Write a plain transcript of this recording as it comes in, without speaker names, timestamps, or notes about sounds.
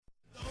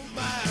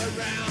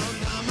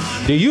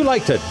Do you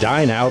like to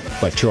dine out,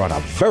 but you're on a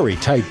very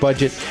tight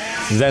budget?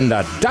 Then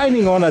the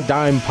Dining on a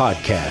Dime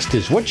podcast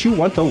is what you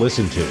want to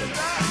listen to.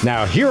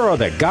 Now, here are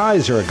the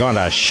guys who are going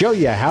to show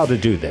you how to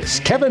do this.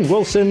 Kevin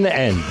Wilson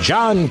and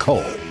John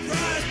Cole.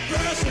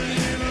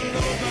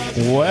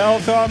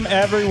 Welcome,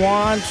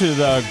 everyone, to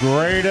the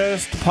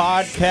greatest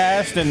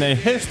podcast in the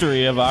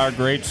history of our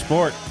great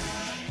sport.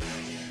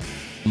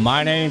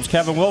 My name's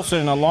Kevin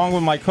Wilson, along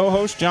with my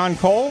co-host, John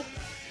Cole.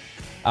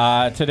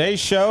 Today's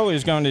show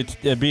is going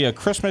to be a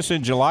Christmas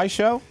in July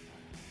show.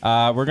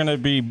 We're going to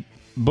be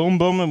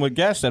booming with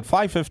guests at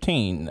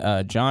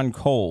 5:15. John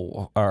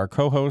Cole, our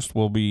co-host,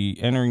 will be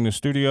entering the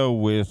studio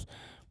with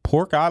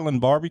Pork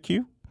Island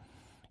Barbecue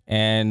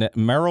and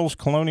Merrill's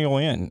Colonial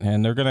Inn.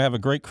 And they're going to have a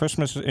great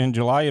Christmas in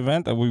July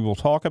event that we will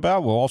talk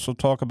about. We'll also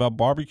talk about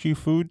barbecue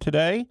food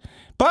today.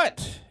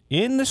 But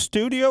in the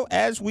studio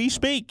as we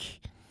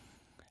speak,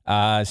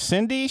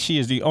 Cindy, she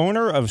is the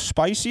owner of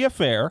Spicy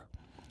Affair,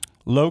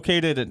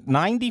 located at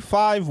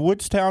 95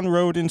 Woodstown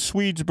Road in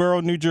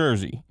Swedesboro, New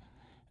Jersey.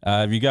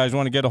 If you guys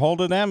want to get a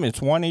hold of them, it's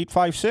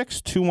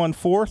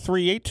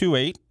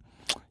 1-856-214-3828.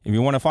 If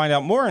you want to find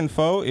out more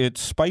info,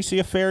 it's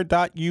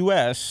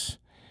spicyaffair.us.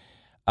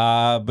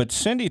 But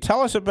Cindy,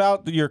 tell us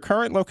about your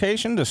current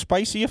location, the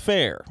Spicy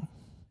Affair.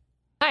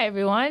 Hi,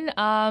 everyone.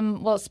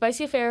 Well,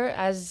 Spicy Affair,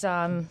 as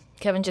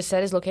Kevin just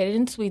said, is located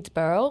in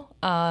Swedesboro.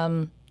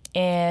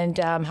 And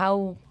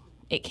how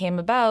it came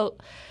about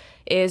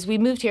is we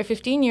moved here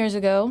 15 years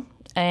ago,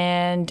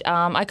 and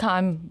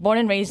I'm born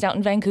and raised out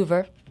in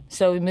Vancouver.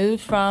 So we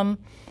moved from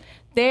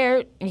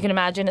there. You can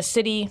imagine a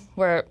city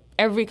where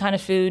every kind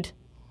of food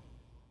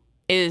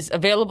is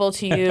available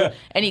to you,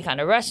 any kind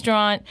of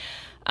restaurant.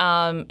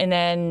 And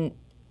then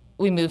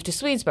we moved to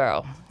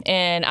Swedesboro,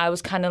 and I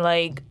was kind of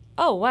like,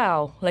 oh,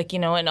 wow. Like,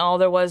 and all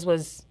there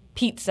was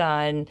pizza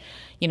and,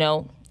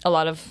 a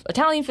lot of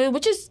Italian food,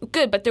 which is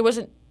good, but there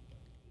wasn't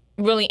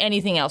really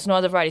anything else, no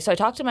other variety. So I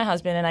talked to my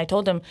husband, and I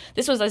told him,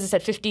 this was, as I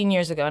said, 15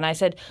 years ago, and I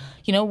said,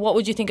 what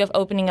would you think of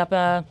opening up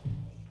a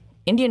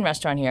Indian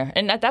restaurant here?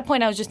 And at that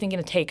point, I was just thinking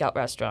a takeout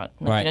restaurant,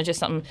 like, right. Just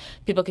something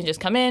people can just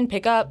come in,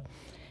 pick up.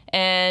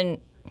 And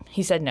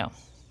he said no.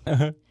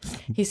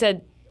 He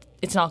said,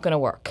 it's not going to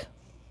work.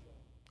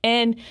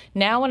 And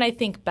now when I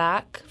think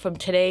back from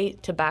today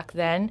to back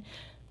then,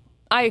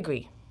 I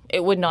agree.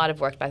 It would not have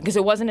worked back because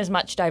there wasn't as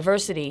much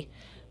diversity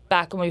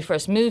back when we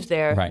first moved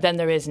there than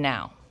there is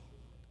now.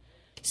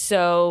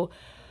 So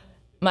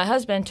my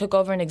husband took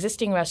over an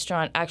existing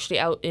restaurant actually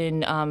out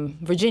in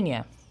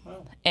Virginia.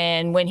 Wow.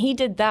 And when he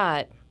did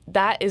that,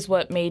 that is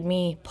what made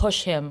me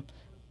push him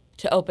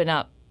to open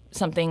up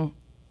something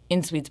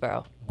in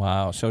Swedesboro.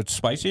 Wow. So it's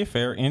Spicy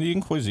Affair,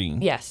 Indian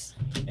cuisine. Yes.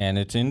 And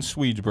it's in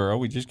Swedesboro.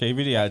 We just gave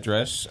you the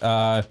address.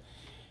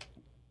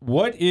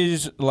 What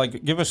is,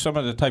 give us some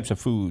of the types of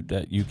food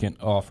that you can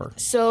offer.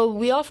 So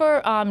we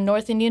offer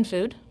North Indian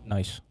food.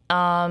 Nice.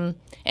 And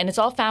it's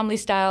all family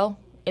style.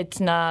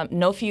 It's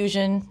no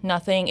fusion,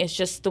 nothing. It's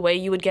just the way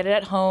you would get it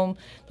at home,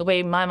 the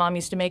way my mom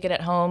used to make it at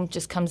home,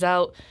 just comes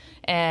out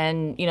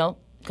and,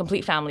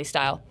 complete family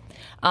style.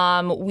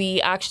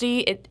 We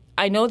actually,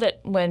 I know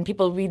that when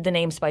people read the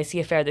name Spicy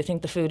Affair, they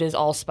think the food is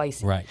all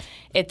spicy. Right.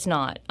 It's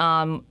not.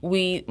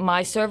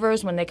 My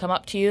servers, when they come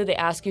up to you, they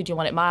ask you, do you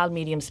want it mild,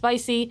 medium,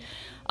 spicy?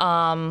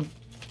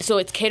 So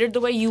it's catered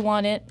the way you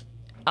want it.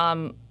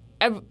 And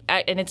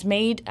it's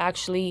made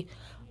actually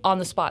on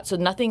the spot, so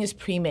nothing is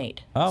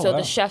pre-made. Oh, so wow.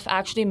 the chef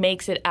actually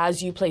makes it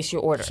as you place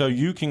your order. So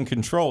you can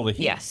control the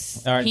heat.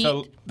 Yes. All right, Heat.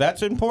 so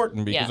that's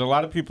important because a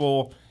lot of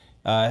people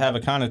have a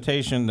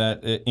connotation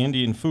that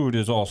Indian food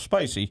is all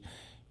spicy.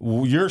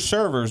 Your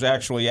servers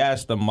actually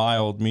ask the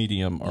mild,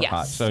 medium, or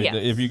hot. So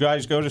if you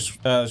guys go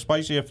to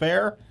Spicy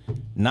Affair,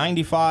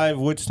 95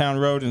 Woodstown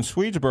Road in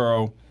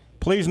Swedesboro,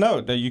 please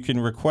note that you can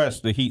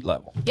request the heat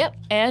level. Yep.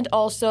 And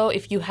also,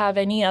 if you have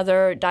any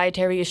other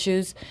dietary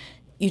issues,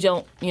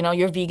 you're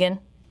vegan.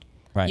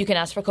 Right. You can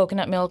ask for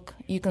coconut milk.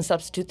 You can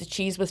substitute the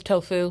cheese with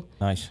tofu.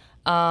 Nice.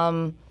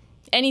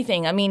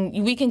 Anything. I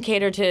mean, we can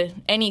cater to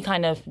any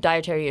kind of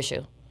dietary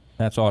issue.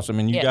 That's awesome.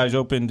 And you guys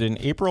opened in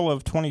April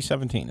of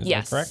 2017, is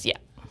that correct? Yes, yeah.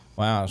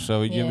 Wow.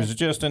 So it was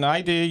just an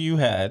idea you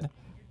had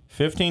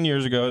 15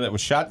 years ago that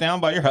was shot down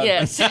by your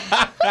husband. Yes.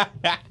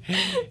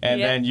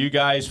 And then you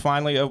guys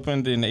finally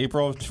opened in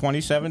April of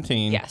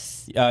 2017.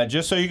 Yes.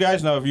 Just so you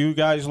guys know, if you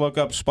guys look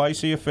up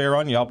Spicy Affair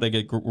on Yelp, they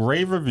get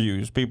rave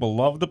reviews. People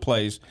love the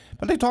place.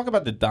 But they talk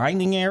about the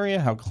dining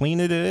area, how clean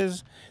it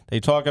is. They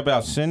talk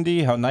about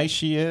Cindy, how nice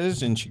she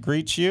is, and she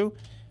greets you.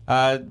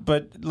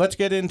 But let's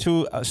get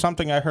into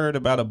something I heard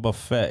about a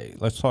buffet.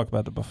 Let's talk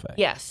about the buffet.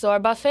 Yes. So our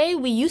buffet,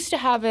 we used to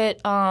have it,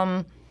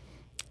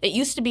 it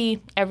used to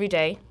be every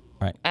day.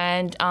 Right.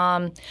 And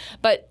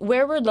but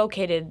where we're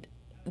located,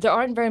 there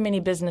aren't very many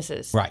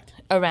businesses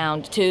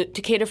around to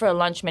cater for a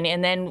lunch menu.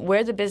 And then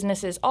where the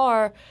businesses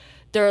are,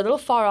 they're a little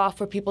far off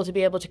for people to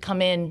be able to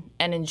come in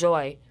and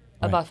enjoy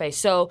a buffet.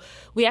 So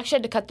we actually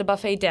had to cut the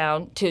buffet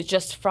down to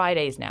just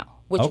Fridays now.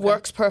 which Okay.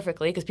 works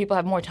perfectly because people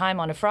have more time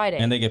on a Friday.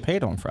 And they get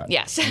paid on Friday.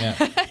 Yes, Yeah.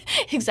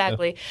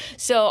 exactly.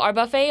 So our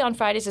buffet on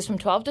Fridays is from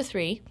 12 to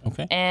 3.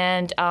 Okay.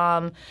 And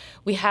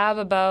we have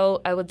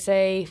about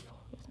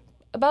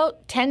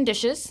 10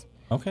 dishes,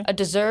 Okay. a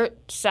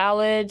dessert,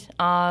 salad,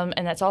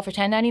 and that's all for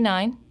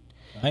 $10.99.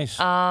 Nice.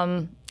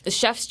 The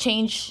chefs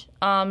change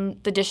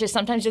the dishes.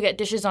 Sometimes you'll get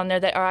dishes on there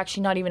that are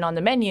actually not even on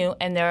the menu,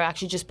 and they're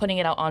actually just putting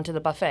it out onto the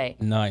buffet.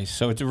 Nice.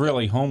 So it's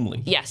really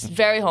homely. Yes,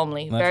 very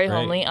homely, very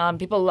great. homely.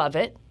 People love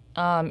it.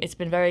 It's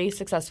been very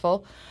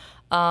successful.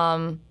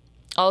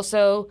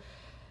 Also,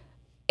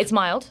 it's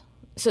mild,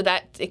 so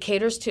that it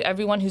caters to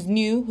everyone who's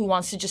new, who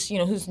wants to just,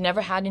 who's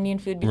never had Indian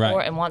food before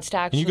Right. and wants to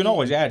actually. And you can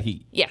always add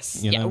heat.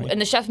 Yes, You know yeah. what I mean?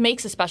 And the chef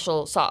makes a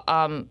special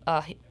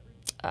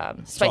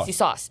spicy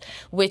sauce,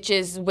 which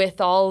is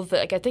with all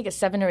the, I think it's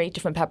 7 or 8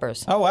 different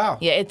peppers. Oh, wow.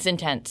 Yeah, it's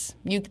intense.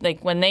 You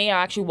when they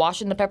are actually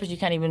washing the peppers, you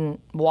can't even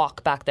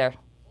walk back there.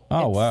 Oh,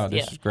 It's- wow.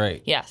 This yeah. is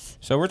great. Yes.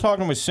 So we're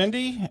talking with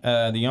Cindy,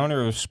 the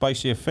owner of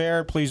Spicy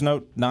Affair. Please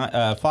note,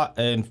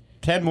 in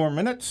 10 more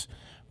minutes,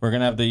 we're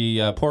going to have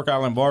the Pork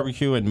Island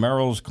Barbecue at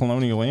Merrill's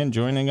Colonial Inn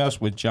joining us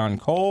with John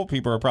Cole.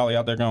 People are probably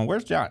out there going,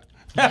 where's John?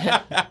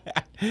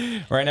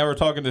 Right now we're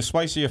talking to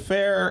Spicy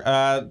Affair.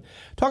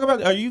 Talk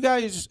about, are you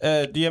guys,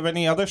 do you have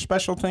any other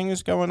special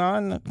things going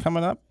on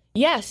coming up?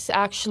 Yes,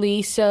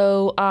 actually.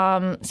 So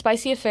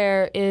Spicy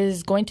Affair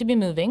is going to be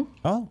moving.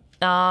 Oh,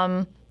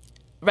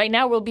 Right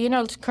now, we'll be in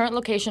our current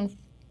location,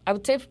 I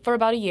would say, for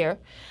about a year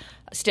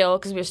still,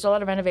 because we're still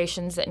out of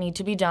renovations that need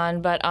to be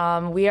done. But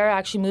we are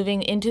actually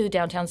moving into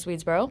downtown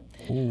Swedesboro,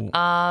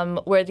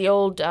 where the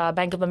old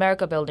Bank of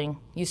America building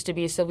used to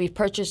be. So we've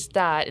purchased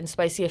that, and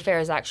Spicy Affair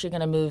is actually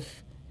going to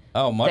move.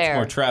 much There.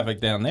 more traffic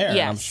down there. And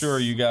I'm Yes. sure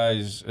you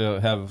guys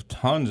have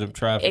tons of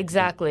traffic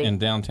Exactly. in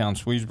downtown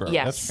Swedesboro. That's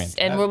Yes,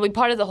 fantastic. and we'll be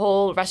part of the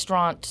whole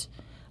restaurant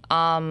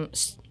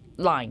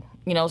line,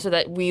 so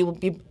that we will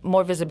be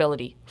more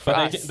visibility for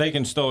But us. they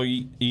can still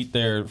eat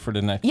there for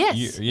the next Yes.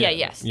 year. Yeah,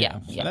 yes. Yeah. So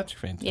Yeah. that's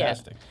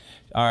fantastic.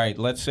 All right,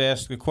 let's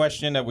ask the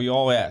question that we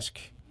all ask.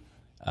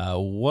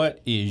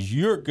 What is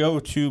your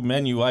go-to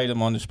menu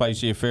item on the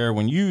Spicy Affair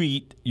when you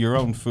eat your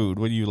own food?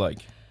 What do you like?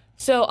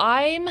 So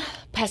I'm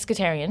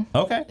pescatarian.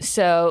 Okay.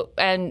 So,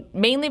 and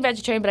mainly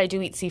vegetarian, but I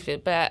do eat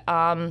seafood. But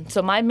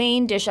so my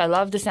main dish, I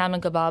love the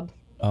salmon kebab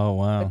Oh,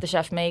 wow. the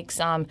chef makes.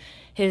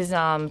 His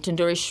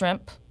tandoori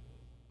shrimp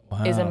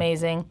is Wow.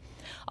 amazing.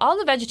 All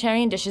the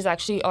vegetarian dishes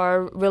actually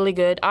are really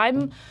good.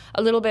 I'm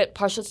a little bit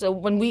partial. So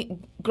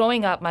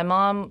growing up, my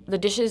mom, the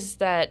dishes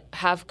that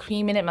have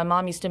cream in it, my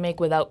mom used to make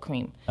without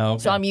cream. Oh,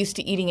 okay. So I'm used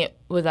to eating it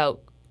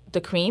without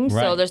the cream.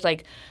 Right. So there's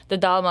like the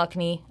dal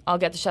makhani, I'll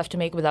get the chef to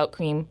make without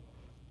cream.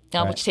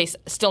 Right. Which tastes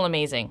still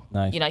amazing.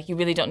 Nice. You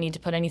really don't need to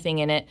put anything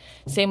in it.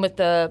 Same with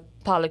the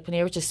palak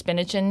paneer, which is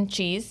spinach and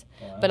cheese.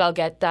 But I'll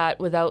get that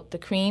without the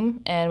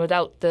cream and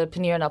without the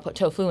paneer, and I'll put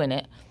tofu in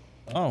it.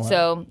 Oh, wow.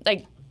 So,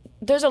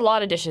 there's a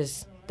lot of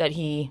dishes that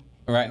he.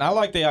 Right, and I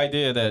like the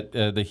idea that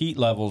the heat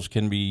levels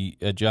can be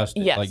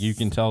adjusted. Yes. Like you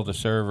can tell the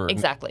server.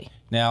 Exactly.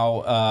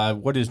 Now,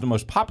 what is the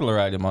most popular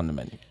item on the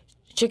menu?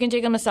 Chicken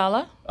tikka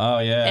masala Oh,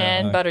 yeah.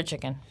 and butter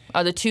chicken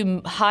are the two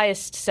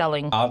highest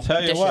selling I'll tell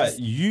you dishes. what,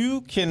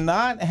 you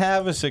cannot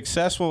have a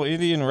successful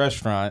Indian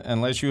restaurant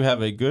unless you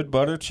have a good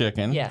butter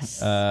chicken.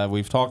 Yes.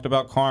 We've talked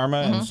about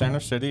Karma in Center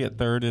City at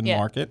 3rd and Yeah.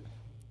 Market.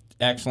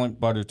 Excellent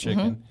butter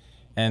chicken.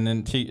 And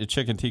then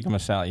chicken tikka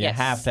masala. You Yes.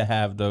 have to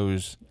have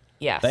those.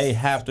 Yes. They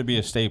have to be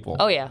a staple.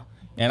 Oh, yeah.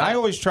 And I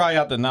always try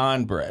out the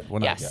naan bread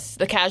when I go. Yes.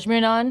 The cashmere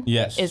naan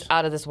Yes. is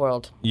out of this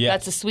world. Yes.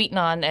 That's a sweet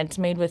naan, and it's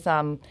made with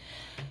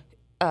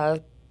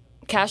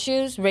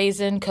cashews,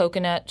 raisin,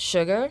 coconut,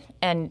 sugar,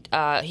 and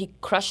he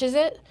crushes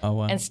it Oh,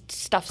 wow. and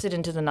stuffs it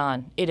into the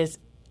naan. It is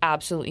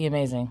absolutely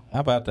amazing. How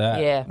about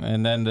that? Yeah.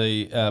 And then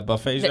the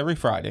buffet's every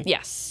Friday.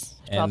 Yes.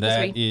 12 And to that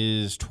 3.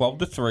 is 12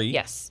 to 3.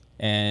 Yes.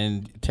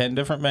 And 10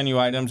 different menu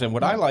items. And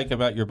what I like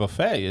about your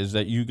buffet is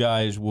that you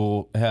guys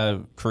will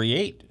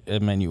create a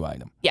menu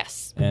item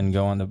Yes. and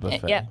go on the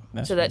buffet. Yeah.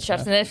 That's So that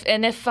chefs, fantastic.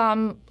 and if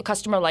a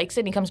customer likes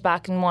it, and he comes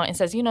back and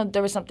says,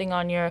 there was something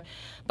on your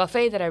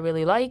buffet that I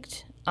really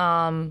liked,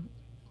 the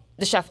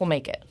chef will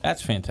make it.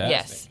 That's fantastic.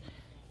 Yes.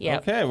 Yeah.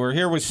 Okay, we're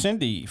here with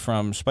Cindy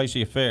from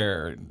Spicy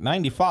Affair,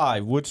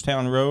 95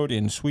 Woodstown Road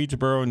in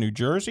Swedesboro, New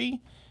Jersey.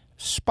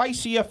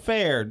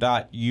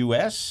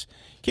 SpicyAffair.us.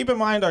 Keep in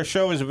mind our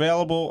show is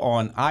available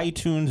on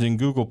iTunes and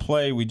Google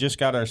Play. We just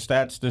got our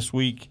stats this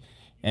week,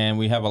 and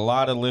we have a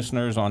lot of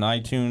listeners on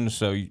iTunes,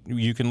 so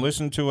you can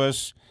listen to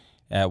us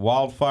at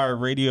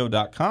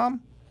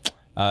wildfireradio.com.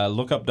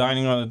 Look up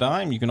Dining on a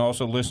Dime. You can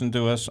also listen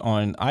to us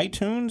on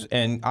iTunes,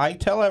 and I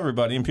tell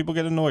everybody, and people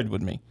get annoyed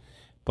with me,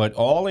 but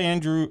all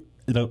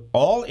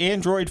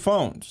Android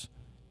phones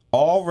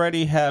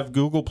already have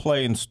Google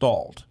Play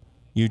installed.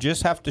 You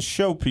just have to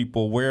show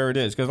people where it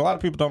is, because a lot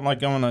of people don't like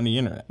going on the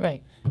internet.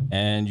 Right.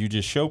 And you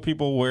just show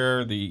people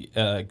where the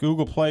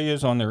Google Play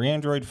is on their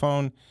Android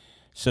phone.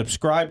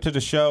 Subscribe to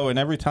the show, and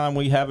every time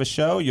we have a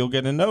show, you'll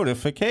get a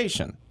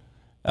notification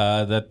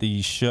that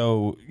the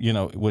show,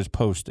 was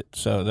posted.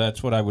 So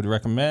that's what I would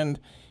recommend.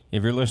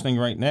 If you're listening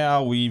right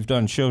now, we've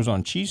done shows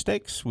on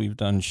cheesesteaks. We've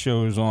done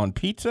shows on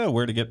pizza,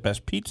 where to get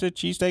best pizza,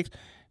 cheesesteaks.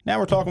 Now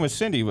we're talking with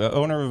Cindy,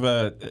 owner of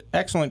an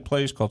excellent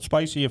place called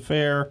Spicy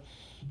Affair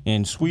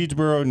in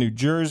Swedesboro, New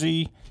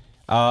Jersey.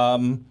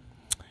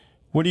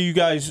 What do you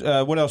guys?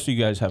 What else do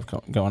you guys have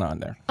going on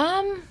there?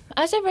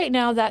 As of right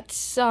now,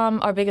 that's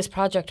our biggest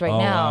project right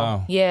now.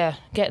 Wow. Yeah,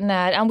 getting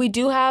that. And we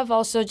do have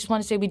also, just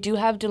want to say, we do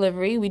have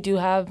delivery. We do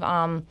have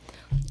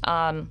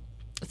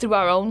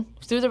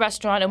through the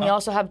restaurant, and we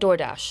also have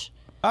DoorDash.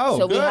 Oh,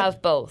 so good. we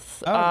have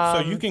both. Oh, so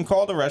you can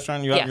call the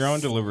restaurant. You have your own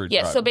delivery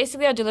Yes. driver. So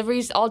basically, our delivery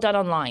is all done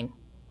online.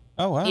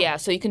 Oh, wow. Yeah,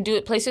 so you can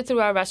place it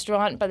through our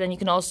restaurant, but then you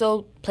can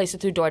also place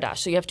it through DoorDash.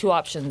 So you have two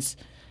options.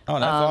 Oh,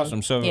 that's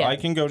awesome. So yeah. I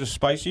can go to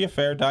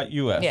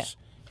spicyaffair.us. Yeah.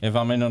 If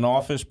I'm in an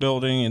office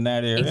building in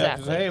that area,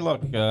 Exactly. say, hey,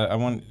 look, I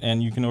want,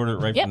 and you can order it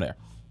right from there.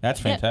 That's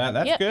fantastic.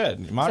 That's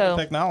good. Modern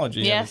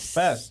technology at its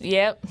best.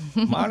 Yep.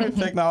 Modern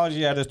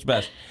technology at its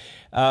best.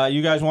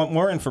 You guys want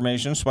more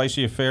information,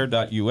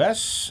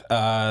 spicyaffair.us.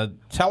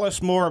 Tell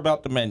us more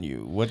about the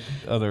menu. What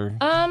other?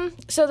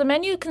 So the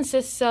menu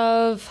consists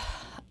of,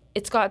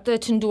 it's got the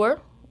tandoor,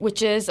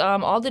 which is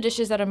all the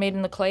dishes that are made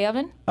in the clay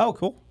oven. Oh,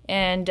 cool.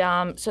 And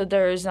so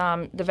there's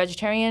the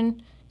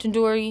vegetarian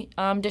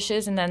tandoori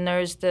dishes, and then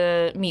there's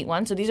the meat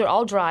one. So these are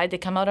all dried. They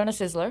come out on a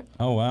sizzler.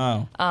 Oh,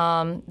 wow.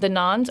 The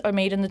naans are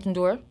made in the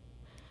tandoor.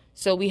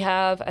 So we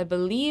have, I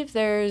believe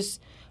there's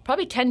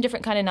probably 10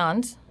 different kind of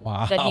naans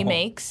that he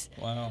makes.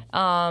 Wow.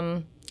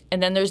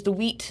 And then there's the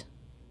wheat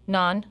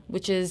naan,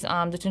 which is the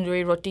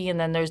tandoori roti, and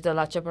then there's the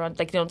lacha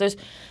paratha. There's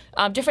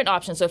different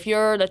options. So if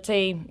you're, let's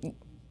say,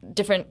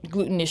 different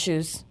gluten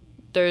issues,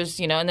 there's,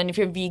 and then if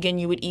you're vegan,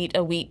 you would eat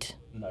a wheat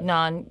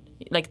naan,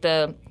 like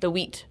the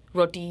wheat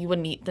roti, you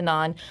wouldn't eat the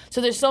naan.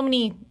 So there's so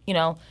many,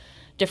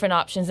 different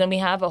options. And we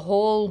have a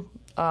whole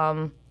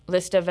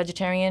list of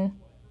vegetarian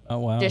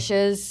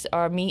dishes,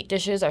 our meat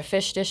dishes, our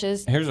fish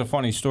dishes. Here's a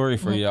funny story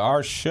for you.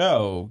 Our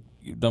show,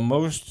 the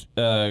most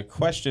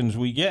questions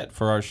we get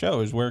for our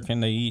show is where can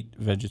they eat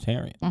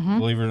vegetarian,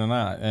 believe it or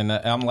not. And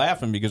I'm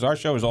laughing because our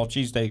show is all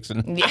cheesesteaks.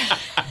 And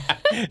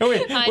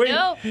I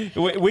know.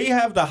 We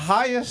have the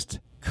highest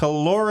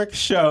caloric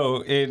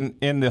show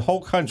in the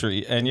whole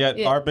country, and yet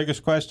our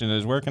biggest question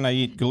is where can I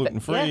eat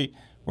gluten-free?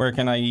 Where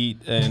can I eat?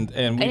 And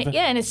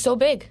it's so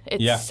big.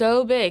 It's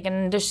so big,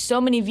 and there's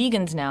so many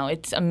vegans now.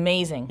 It's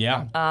amazing.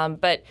 Yeah.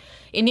 But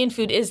Indian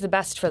food is the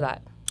best for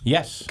that.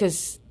 Yes.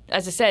 Because,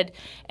 as I said,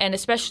 and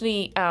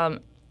especially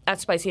at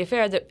Spicy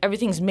Affair,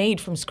 everything's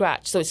made from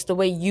scratch, so it's the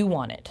way you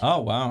want it.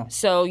 Oh, wow.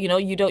 So you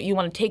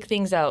want to take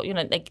things out.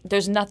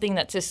 There's nothing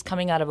that's just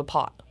coming out of a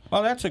pot.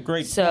 Well, that's a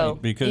great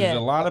point because a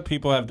lot of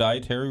people have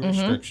dietary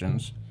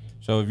restrictions.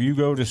 So if you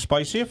go to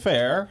Spicy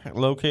Affair,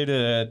 located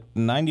at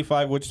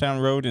 95 Woodstown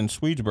Road in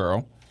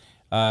Swedesboro,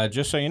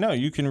 just so you know,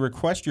 you can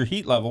request your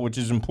heat level, which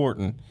is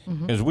important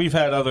because we've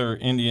had other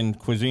Indian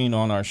cuisine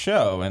on our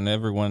show, and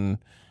everyone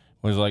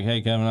was like,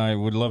 hey, Kevin, I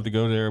would love to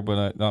go there,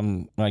 but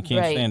I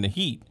can't stand the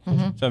heat.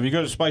 So if you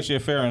go to Spicy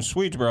Affair in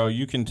Swedesboro,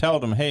 you can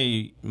tell them,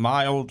 hey,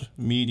 mild,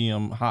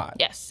 medium, hot.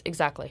 Yes,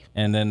 exactly.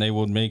 And then they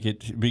will make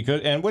it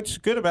and what's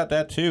good about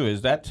that, too,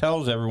 is that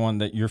tells everyone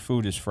that your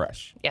food is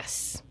fresh.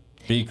 Yes.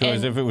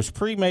 Because if it was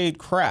pre-made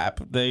crap,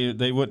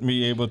 they wouldn't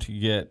be able to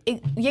get...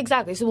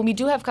 Exactly. So when we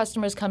do have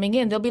customers coming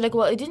in, they'll be like,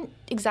 well, it didn't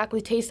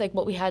exactly taste like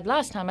what we had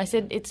last time. I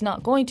said, it's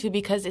not going to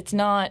because it's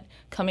not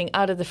coming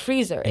out of the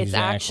freezer. Exactly. It's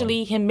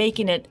actually him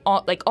making it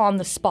on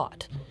the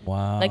spot.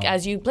 Wow.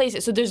 As you place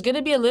it. So there's going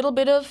to be a little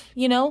bit of,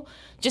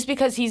 just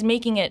because he's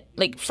making it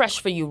fresh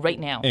for you right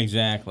now.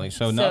 Exactly.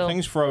 So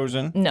nothing's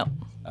frozen. No.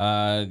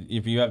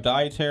 If you have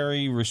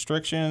dietary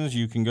restrictions,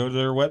 you can go to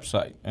their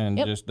website and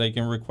they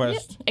can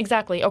request. Yep.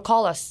 Exactly. Or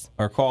call us.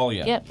 Or call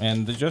you. Yep.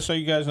 And just so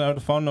you guys know,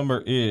 the phone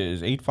number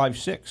is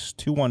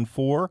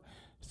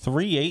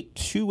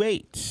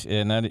 856-214-3828.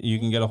 And that you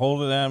can get a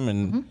hold of them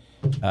and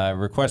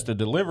request a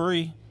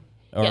delivery.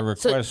 Or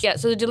request.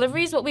 So the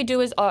deliveries, what we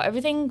do is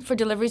everything for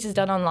deliveries is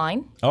done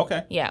online.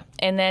 Okay. Yeah.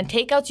 And then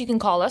takeouts, you can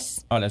call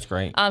us. Oh, that's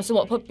great. So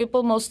what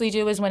people mostly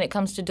do is when it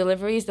comes to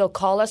deliveries, they'll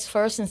call us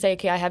first and say,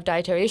 okay, I have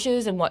dietary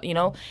issues and what,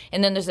 and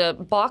then there's a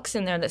box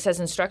in there that says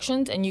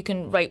instructions and you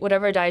can write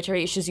whatever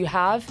dietary issues you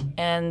have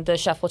and the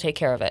chef will take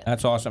care of it.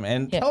 That's awesome.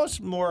 And tell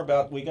us more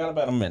about, we got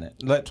about a minute.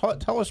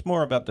 Tell us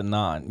more about the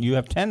naan. You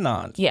have 10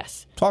 naans.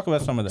 Yes. Talk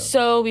about some of those.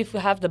 So we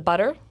have the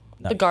butter,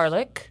 the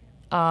garlic.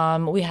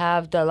 We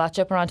have the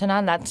lacha paratha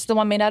naan. That's the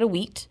one made out of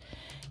wheat.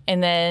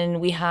 And then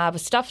we have a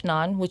stuffed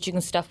naan, which you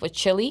can stuff with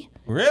chili.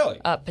 Really?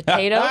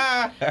 Potato.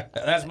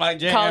 That's my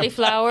jam.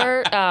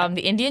 Cauliflower,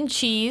 the Indian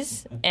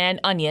cheese, and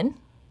onion.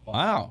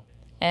 Wow.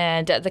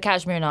 And the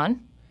Kashmir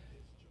naan.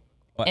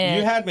 Well,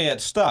 you had me at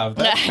stuffed.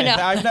 That's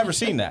I've never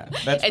seen that.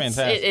 That's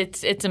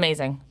fantastic. It's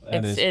amazing.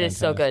 It is is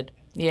so good.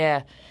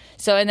 Yeah.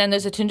 So, and then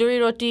there's a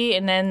tandoori roti,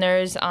 and then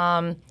there's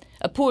a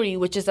puri,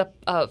 which is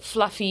a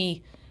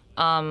fluffy...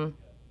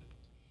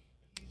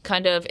 it's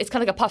kind of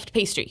like a puffed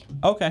pastry.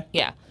 Okay.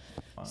 Yeah.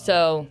 Wow.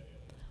 So,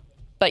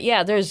 but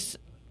yeah, there's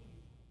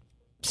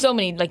so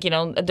many,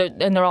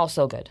 and they're all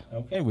so good.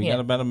 Okay, we got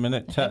about a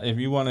minute. If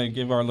you want to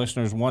give our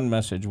listeners one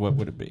message, what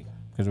would it be?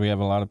 Because we have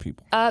a lot of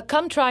people.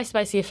 Come try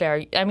Spicy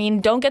Affair. I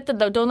mean, don't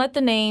let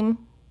the name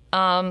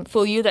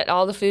fool you that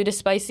all the food is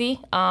spicy.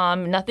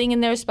 Nothing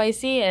in there is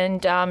spicy,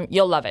 and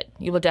you'll love it.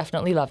 You will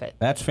definitely love it.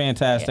 That's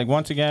fantastic.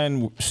 Once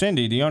again,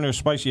 Cindy, the owner of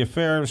Spicy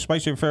Affair.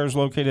 Spicy Affair is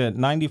located at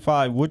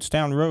 95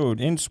 Woodstown Road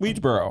in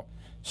Swedesboro.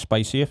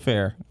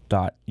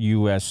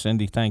 SpicyAffair.us.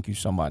 Cindy, thank you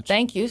so much.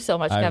 Thank you so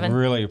much, Kevin. I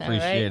really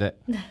appreciate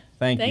it.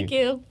 Thank you. Thank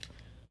you.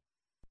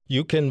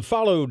 You can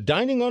follow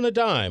Dining on a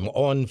Dime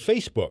on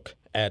Facebook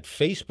at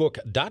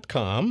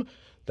facebook.com.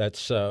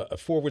 That's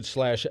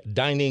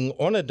 /Dining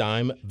on a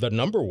Dime, the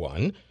number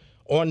 1.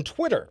 On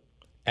Twitter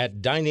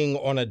at Dining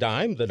on a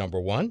Dime, the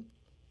number 1.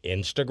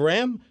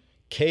 Instagram,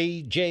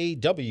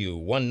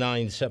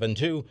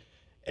 KJW1972.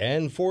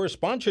 And for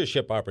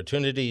sponsorship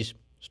opportunities,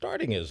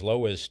 starting as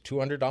low as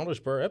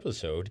 $200 per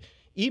episode,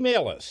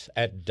 email us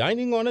at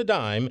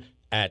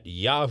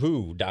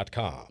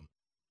diningonadime@yahoo.com.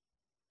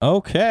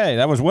 Okay,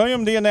 that was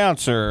William the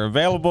Announcer,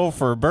 available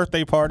for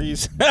birthday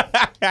parties.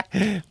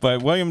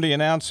 But William the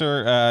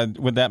Announcer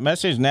with that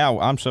message. Now,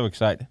 I'm so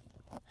excited.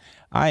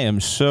 I am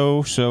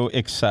so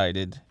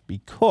excited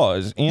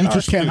because in You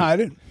just can't hide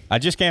it? I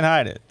just can't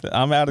hide it.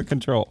 I'm out of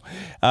control.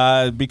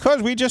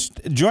 Because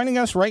joining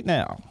us right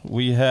now,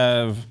 we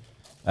have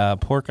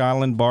Pork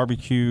Island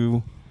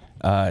Barbecue,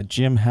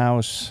 Jim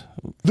House.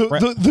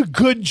 The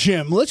good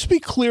Jim. Let's be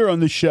clear on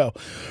the show.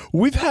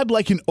 We've had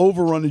like an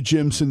overrun of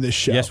gyms in this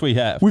show. Yes, we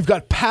have. We've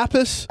got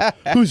Pappas,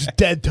 who's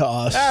dead to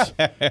us.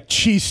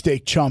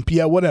 Cheesesteak chump.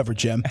 Yeah, whatever,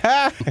 Jim.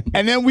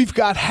 And then we've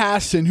got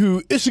Hassan,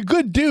 who is a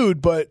good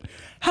dude, but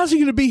how's he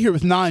going to be here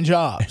with 9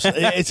 jobs?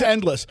 It's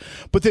endless.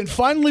 But then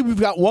finally we've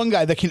got one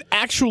guy that can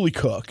actually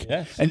cook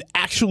and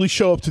actually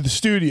show up to the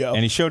studio.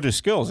 And he showed his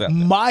skills out there.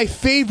 My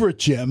favorite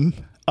Jim,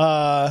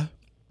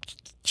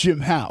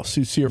 Jim House,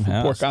 who's here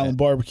from Pork Island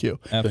Barbecue.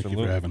 Absolutely. Thank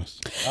you for having us.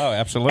 Oh,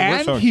 absolutely.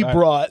 And he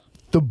brought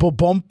the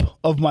bump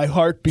of my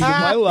heartbeat of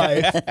my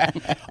life.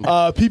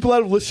 People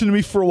that have listened to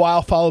me for a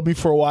while, followed me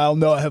for a while,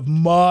 know I have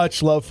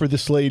much love for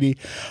this lady.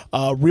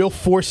 Real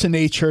force of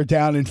nature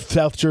down in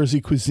South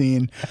Jersey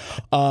cuisine.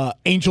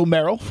 Angel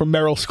Merrill from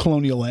Merrill's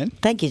Colonial Inn.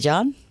 Thank you,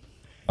 John.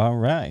 All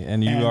right.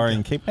 And you are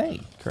in Cape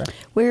May, correct?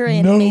 We're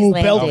in No, Mays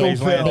Landing. Belco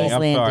Mays Landing. Mays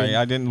I'm sorry.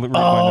 I didn't read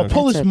my notes.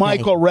 Pull his That's mic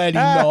okay. already.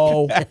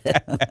 No.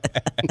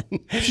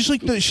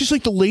 She's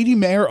like the lady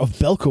mayor of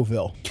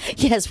Belcoville.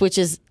 Yes, which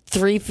is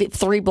three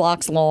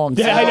blocks long.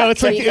 Yeah, So I know.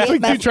 It's like don't two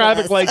mess with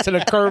traffic us. lights and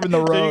a curve in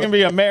the So you road. can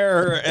be a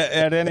mayor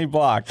at any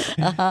block.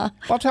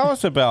 Well, tell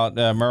us about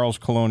Merrill's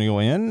Colonial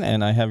Inn,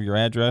 and I have your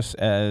address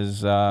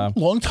as...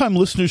 Longtime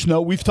listeners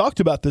know we've talked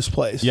about this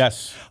place.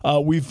 Yes.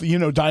 We've,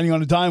 Dining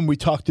on a Dime, we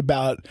talked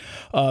about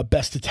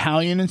best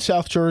Italian in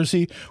South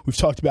Jersey. We've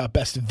talked about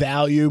best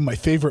value, my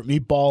favorite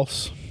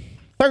meatballs.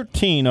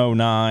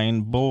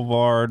 1309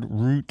 Boulevard,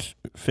 Route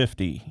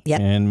 50 Yep.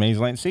 in Mays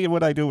Landing. See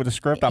what I do with the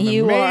script? I'm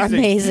You are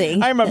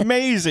amazing. I'm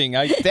amazing.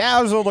 I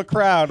dazzle the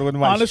crowd with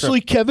my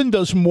Honestly, script. Kevin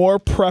does more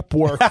prep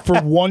work for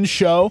one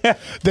show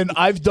than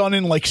I've done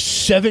in like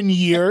 7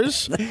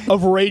 years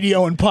of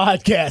radio and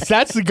podcasts.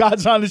 That's the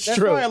God's honest That's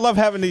truth. why I love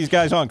having these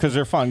guys on, because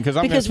they're fun.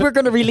 Because we're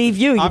going to relieve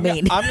you, you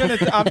mean.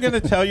 I'm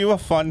gonna tell you a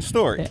fun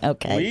story.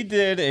 Okay. We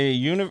did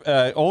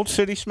a Old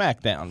City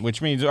Smackdown,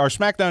 which means our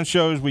Smackdown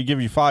shows, we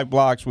give you 5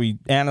 blocks, we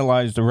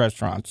analyze the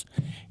restaurants,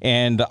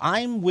 and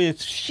I'm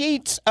with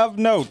sheets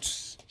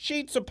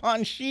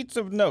upon sheets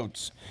of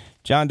notes.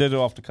 John did it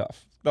off the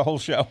cuff, the whole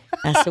show.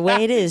 That's the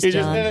way it is, He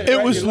just John. did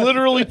It was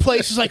literally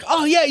places like,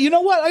 oh, yeah, you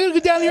know what? I got to go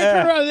down here and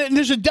turn around. And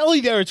there's a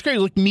deli there. It's great.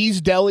 Like Me's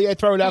Deli. I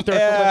throw it out there.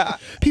 Yeah.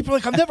 People are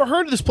like, I've never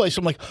heard of this place.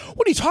 I'm like,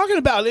 what are you talking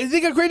about? They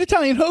got great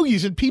Italian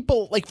hoagies. And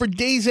people, like, for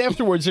days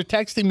afterwards, they're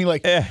texting me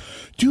like,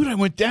 dude, I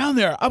went down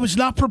there. I was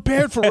not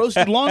prepared for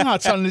roasted long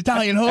hots on an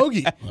Italian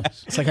hoagie.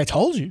 It's like, I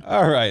told you.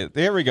 All right,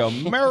 there we go.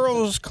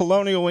 Merrill's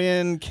Colonial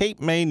Inn,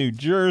 Cape May, New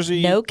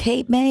Jersey. No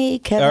Cape May,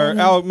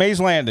 Kevin. Mays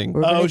Landing.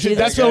 We're gonna Oh, do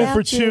that's this 0 for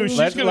without 2. you.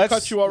 She's going to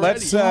cut you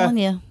already. Telling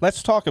you.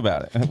 Let's talk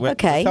about it.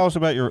 Okay. Tell us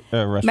about your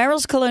restaurant.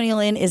 Merrill's Colonial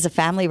Inn is a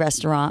family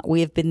restaurant.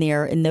 We have been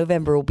there in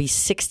November. Will be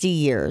 60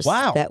 years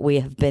Wow. that we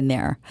have been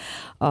there.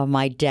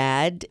 My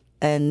dad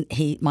and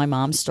my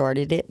mom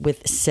started it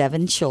with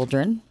 7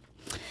 children,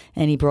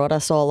 and he brought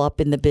us all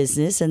up in the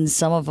business. And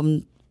some of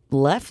them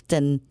left,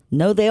 and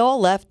no, they all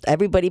left.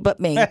 Everybody but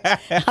me.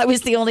 I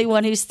was the only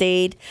one who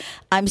stayed.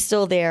 I'm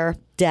still there.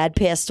 Dad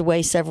passed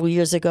away several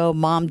years ago.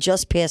 Mom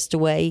just passed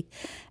away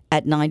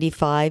at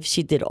 95.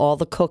 She did all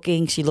the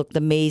cooking. She looked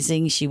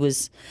amazing. She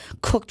was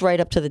cooked right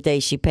up to the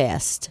day she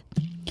passed.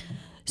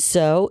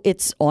 So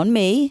it's on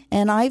me,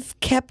 and I've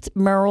kept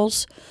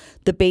Merrill's,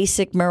 the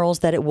basic Merrill's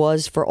that it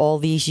was for all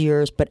these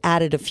years, but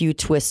added a few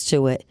twists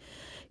to it.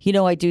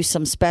 I do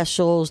some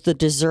specials. The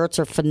desserts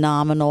are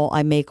phenomenal.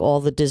 I make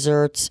all the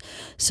desserts.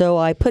 So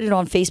I put it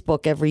on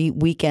Facebook every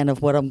weekend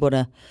of what I'm going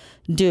to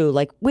do.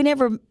 Like, we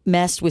never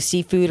messed with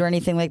seafood or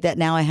anything like that.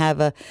 Now I have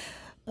a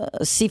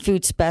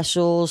seafood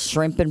specials,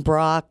 shrimp and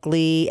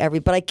broccoli,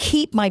 but I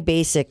keep my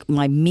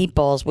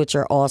meatballs, which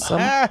are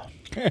awesome.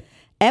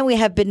 And we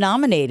have been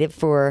nominated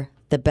for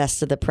the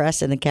best of the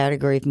press in the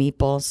category of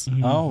meatballs.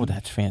 Oh,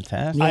 that's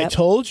fantastic. I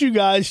told you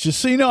guys, just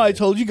so you know, I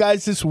told you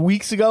guys this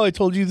weeks ago. I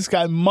told you this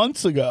guy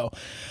months ago.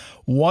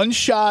 One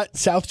shot,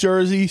 South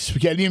Jersey,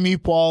 spaghetti and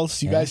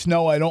meatballs. You guys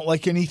know I don't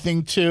like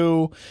anything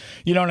too,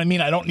 you know what I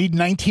mean? I don't need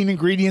 19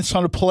 ingredients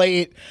on a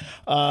plate.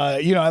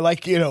 I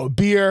like,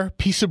 beer,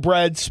 piece of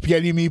bread,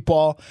 spaghetti and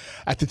meatball.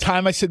 At the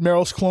time I said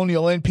Merrill's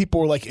Colonial Inn, people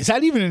were like, is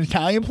that even an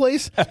Italian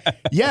place?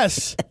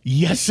 Yes,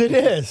 it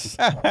is.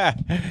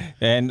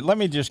 And let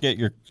me just get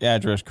your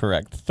address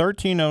correct.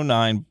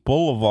 1309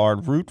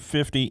 Boulevard, Route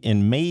 50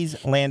 in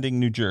Mays Landing,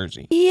 New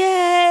Jersey.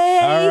 Yay!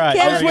 All right.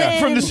 I was waiting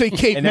for him to say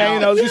Cape And now- May,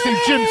 and I was going to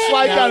say, Jim,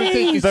 slide down and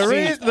take his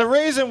seat. The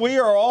reason we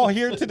are all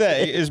here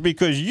today is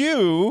because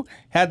you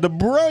had the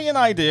brilliant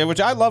idea, which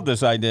I love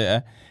this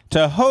idea,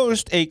 to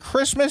host a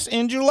Christmas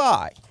in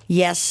July.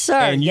 Yes, sir.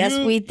 And Yes,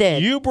 we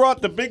did. You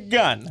brought the big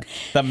gun,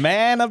 the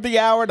man of the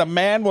hour, the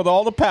man with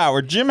all the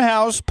power. Jim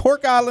House,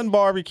 Pork Island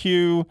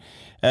Barbecue,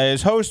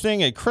 is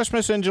hosting a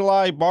Christmas in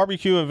July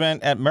barbecue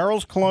event at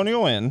Merrill's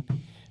Colonial Inn.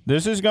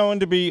 This is going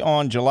to be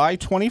on July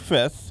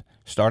 25th,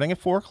 starting at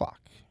 4 o'clock.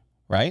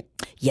 Right?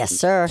 Yes,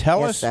 sir.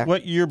 Tell Yes, us sir.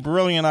 what your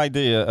brilliant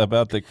idea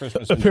about the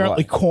Christmas in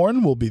Apparently, July.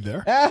 corn will be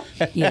there.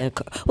 Yeah.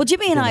 Well,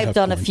 Jimmy and I have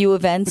done a few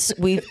events.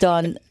 We've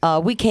done.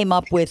 We came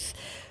up with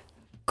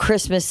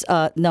Christmas.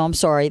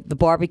 The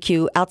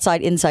barbecue,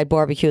 inside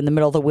barbecue in the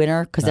middle of the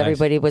winter because Nice.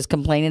 everybody was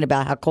complaining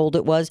about how cold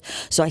it was.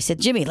 So I said,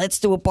 Jimmy, let's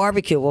do a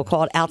barbecue. We'll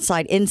call it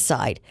outside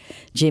inside.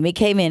 Jimmy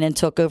came in and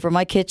took over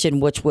my kitchen,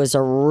 which was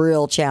a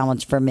real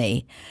challenge for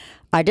me.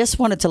 I just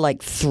wanted to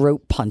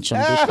throat punch him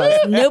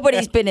because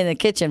nobody's been in the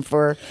kitchen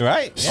for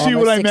Right. Yeah. See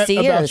what I meant 60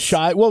 about years.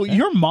 shy? Well,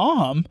 your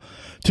mom,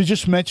 to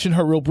just mention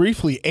her real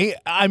briefly,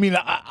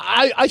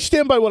 I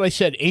stand by what I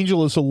said.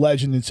 Angel is a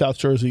legend in South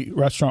Jersey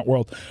restaurant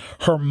world.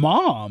 Her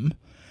mom,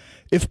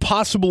 if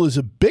possible, is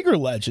a bigger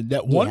legend.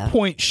 At one Yeah.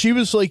 point, she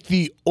was like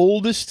the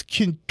oldest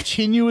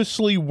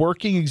continuously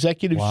working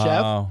executive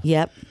chef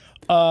Yep.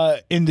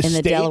 in the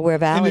state, Delaware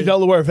Valley. In the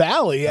Delaware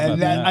Valley,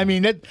 and then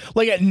that?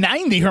 at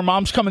 90, her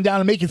mom's coming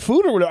down and making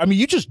food or whatever. I mean,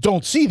 you just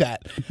don't see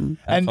that.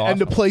 And awesome.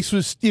 the place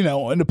was,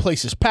 and the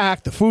place is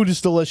packed. The food is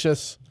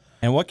delicious.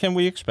 And what can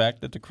we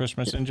expect at the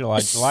Christmas in July?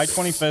 July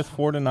 25th,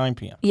 4 to 9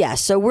 p.m. Yeah,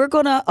 so we're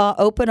going to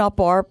open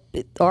up our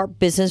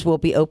business will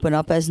be open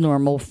up as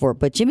normal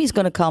but Jimmy's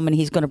going to come and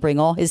he's going to bring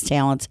all his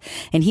talents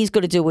and he's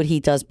going to do what he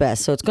does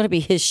best. So it's going to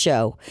be his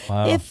show.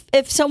 Wow.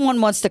 If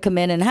someone wants to come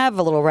in and have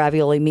a little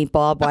ravioli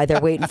meatball while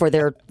they're waiting for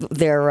their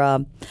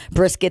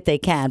brisket, they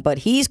can. But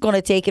he's going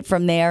to take it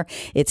from there.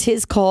 It's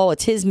his call.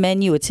 It's his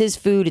menu. It's his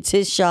food. It's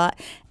his shot.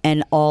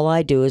 And all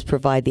I do is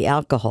provide the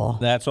alcohol.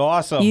 That's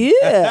awesome.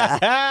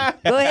 Yeah.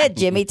 Go ahead,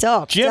 Jimmy.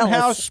 Talk. Jim Tell us.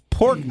 House,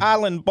 Pork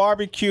Island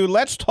Barbecue.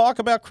 Let's talk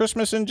about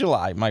Christmas in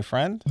July, my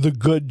friend. The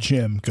good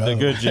Jim. Go. The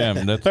good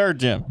Jim, the third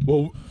Jim.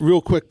 Well,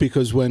 real quick,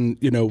 because when,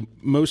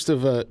 most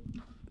of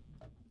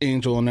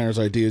Angel and Aaron's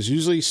ideas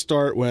usually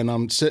start when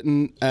I'm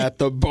sitting at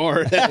the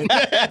bar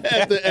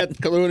at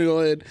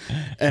Colonial Inn,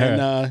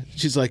 and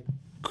she's like,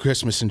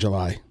 Christmas in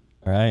July.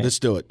 All right. Let's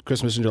do it.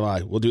 Christmas in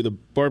July. We'll do the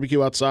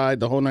barbecue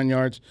outside, the whole 9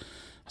 yards.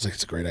 I was like,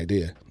 it's a great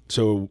idea.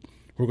 So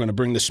we're going to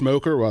bring the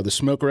smoker. We'll have the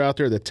smoker out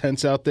there, the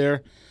tent's out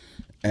there,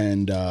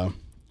 and The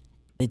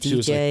she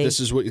was like, DJ. this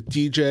is what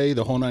DJ,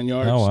 the whole 9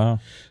 yards. Oh, wow.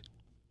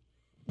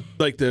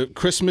 Like the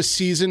Christmas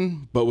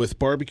season, but with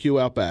barbecue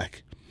out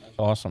back.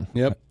 Awesome.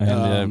 Yep.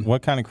 And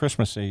what kind of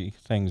Christmassy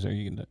things are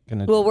you going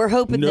to do? Well, we're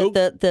hoping Nope.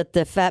 that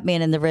the fat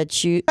man in the red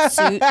suit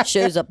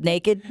shows up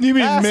naked. You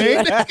mean me?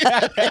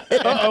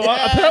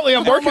 Apparently,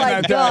 I'm Oh working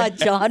my that God,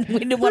 day. John! We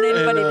didn't want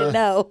anybody to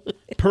know.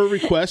 Per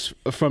request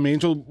from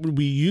Angel,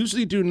 we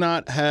usually do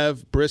not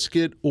have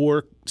brisket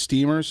or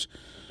steamers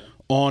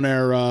on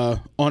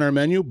our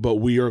menu, but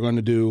we are going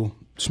to do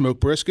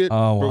smoked brisket.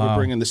 Oh, We're wow.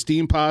 bringing the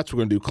steam pots. We're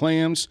going to do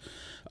clams,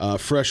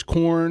 fresh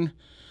corn,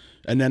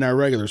 and then our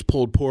regulars: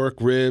 pulled pork,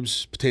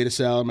 ribs, potato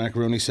salad,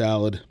 macaroni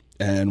salad,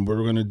 and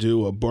we're going to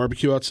do a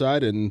barbecue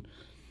outside and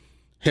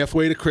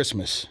halfway to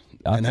Christmas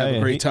I'll and tell have a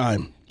you, great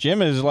time.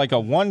 Jim is like a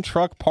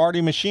one-truck party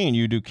machine.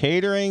 You do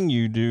catering.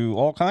 You do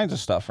all kinds of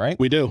stuff, right?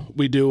 We do.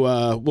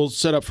 We'll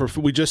set up for.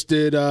 We just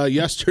did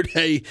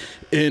yesterday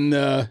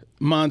in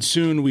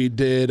Monsoon. We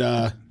did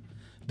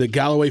the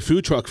Galloway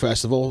Food Truck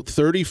Festival.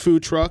 30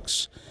 food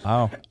trucks.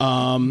 Wow.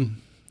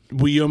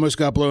 We almost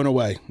got blown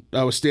away.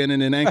 I was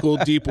standing in ankle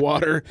deep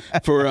water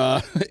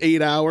for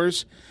 8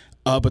 hours,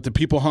 but the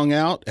people hung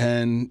out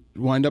and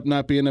wind up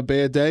not being a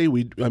bad day.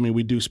 We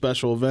do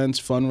special events,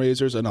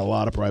 fundraisers, and a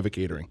lot of private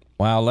catering.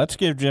 Wow. Let's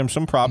give Jim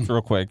some props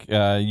real quick.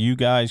 You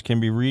guys can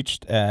be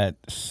reached at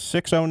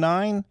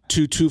 609.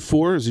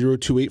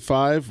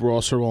 224-0285. We're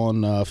also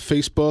on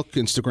Facebook,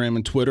 Instagram,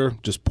 and Twitter.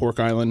 Just Pork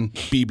Island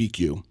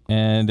BBQ.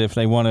 And if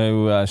they want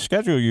to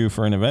schedule you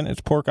for an event,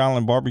 it's Pork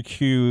Island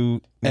Barbecue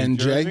New NJ.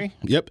 Jersey?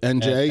 Yep,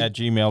 NJ At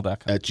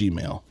gmail.com. at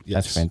Gmail.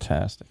 Yes. That's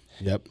fantastic.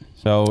 Yep.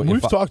 So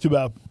We've talked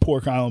about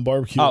Pork Island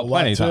Barbecue a lot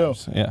plenty too.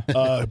 times. Yeah.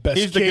 Best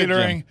He's the good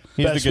catering, Jim.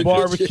 He's the best good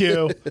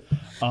barbecue.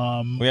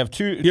 we have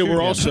two. Yeah, two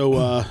we're Jims.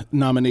 also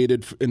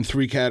nominated in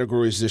 3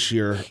 categories this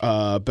year: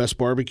 best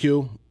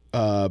barbecue,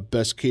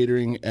 best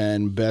catering,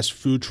 and best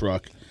food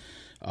truck.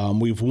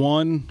 We've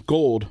won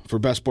gold for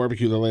best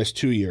barbecue the last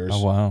 2 years.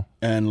 Oh wow.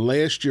 And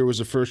last year was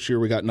the first year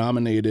we got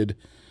nominated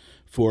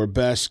for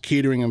best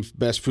catering and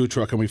best food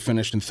truck, and we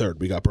finished in 3rd.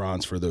 We got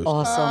bronze for those.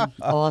 Awesome.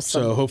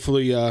 Awesome. So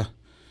hopefully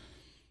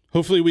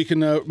we can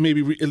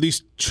maybe at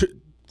least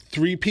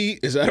three-peat.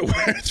 Is that a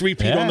word?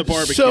 Three-peat on the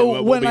barbecue. So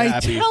We'll when be I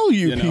happy, tell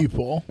you, know.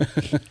 people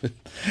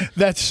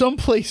that some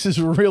place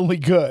is really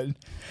good,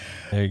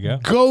 There you go.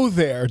 go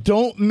there.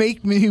 Don't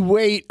make me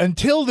wait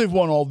until they've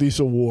won all these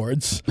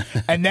awards,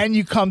 and then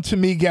you come to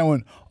me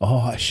going, "Oh,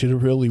 I should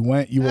have really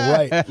went. You were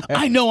right."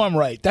 I know I'm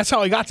right. That's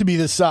how I got to be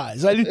this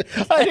size. I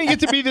didn't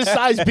get to be this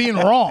size being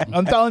wrong.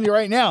 I'm telling you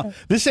right now,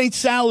 this ain't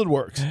Salad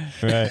Works.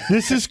 Right.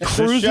 This is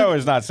cruising. This show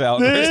is not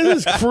salad.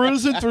 This is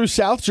cruising through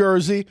South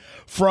Jersey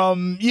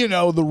from,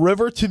 the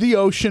river to the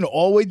ocean,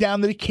 all the way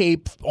down to the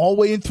Cape, all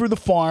the way in through the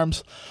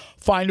farms,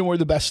 finding where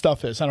the best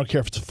stuff is. I don't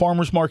care if it's a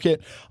farmer's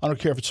market. I don't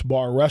care if it's a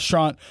bar or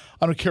restaurant.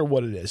 I don't care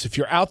what it is. If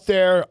you're out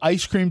there,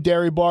 ice cream,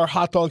 dairy bar,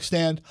 hot dog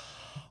stand,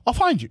 I'll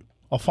find you.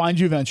 I'll find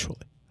you eventually.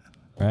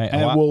 Right.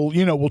 And Well,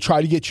 we'll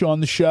try to get you on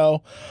the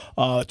show,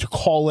 to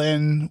call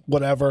in,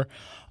 whatever.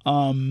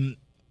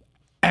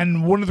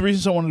 And one of the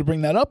reasons I wanted to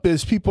bring that up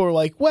is people are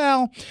like,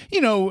 well,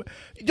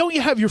 don't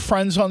you have your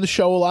friends on the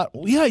show a lot?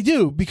 Well, yeah, I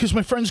do, because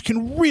my friends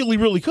can really,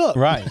 really cook.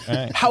 Right.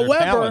 They're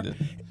However, talented.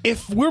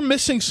 if we're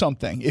missing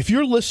something, if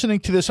you're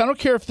listening to this, I don't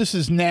care if this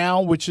is now,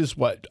 which is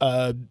what,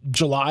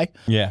 July.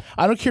 Yeah.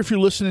 I don't care if you're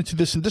listening to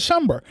this in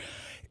December.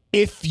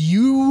 If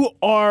you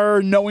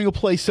are knowing a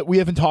place that we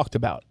haven't talked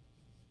about,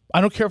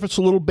 I don't care if it's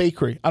a little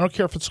bakery. I don't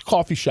care if it's a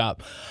coffee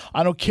shop.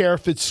 I don't care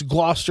if it's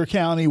Gloucester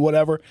County,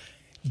 whatever.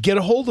 Get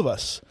a hold of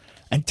us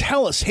and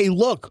tell us, hey,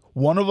 look,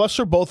 one of us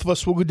or both of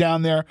us will go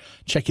down there,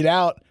 check it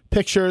out,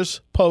 pictures,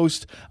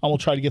 post, and we'll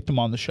try to get them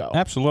on the show.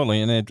 Absolutely.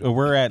 And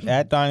we're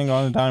at Dining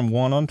on a Dime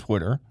 1 on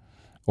Twitter,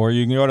 or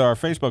you can go to our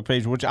Facebook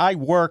page, which I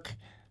work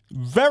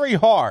very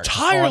hard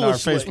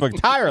Tirelessly. on our Facebook,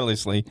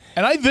 tirelessly.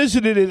 And I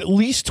visited it at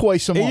least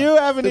twice a month. You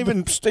haven't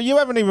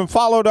even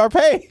followed our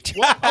page.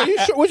 Are you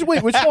sure? Which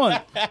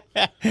one?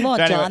 Come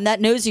on, John. That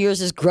nose of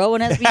yours is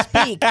growing as we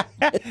speak.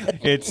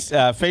 It's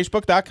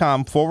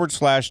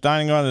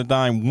facebook.com/Dining on the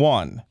Dime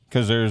 1,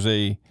 because there's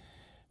a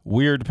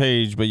weird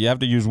page, but you have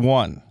to use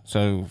 1.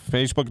 So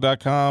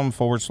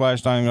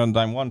facebook.com/Dining on the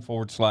Dime 1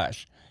 /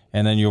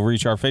 and then you'll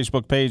reach our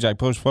Facebook page. I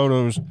post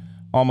photos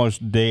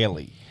almost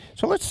daily.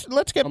 So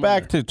let's get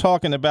back to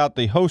talking about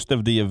the host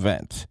of the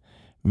event,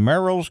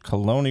 Merrill's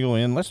Colonial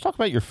Inn. Let's talk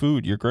about your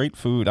food, your great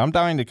food. I'm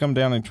dying to come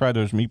down and try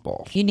those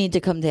meatballs. You need to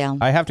come down.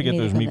 I have to You get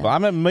need those come meatballs.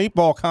 down. I'm a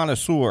meatball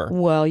connoisseur.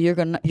 Well, you're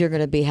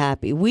gonna be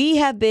happy. We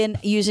have been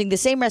using the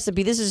same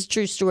recipe. This is a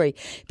true story.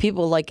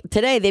 People like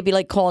today they'd be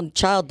like calling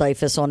child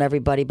typhus on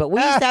everybody, but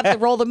we used to have to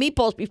roll the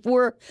meatballs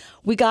before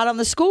we got on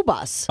the school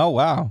bus. Oh,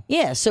 wow.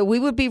 Yeah, so we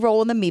would be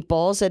rolling the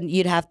meatballs, and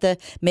you'd have to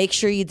make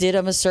sure you did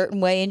them a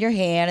certain way in your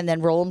hand, and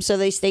then roll them so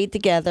they stayed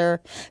together.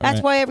 That's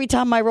why every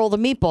time I roll the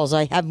meatballs,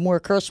 I have more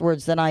curse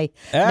words than I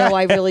know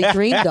I really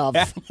dreamed of.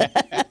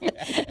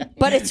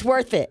 But it's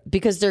worth it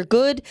because they're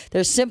good,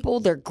 they're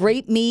simple, they're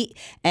great meat,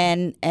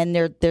 and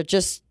they're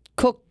just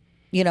cooked.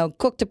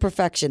 Cooked to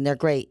perfection. They're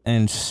great.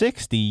 And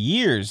 60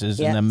 years is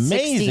an 60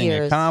 amazing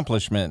years.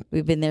 accomplishment.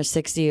 We've been there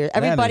 60 years.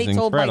 Everybody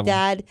told my incredible.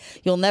 dad,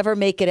 you'll never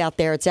make it out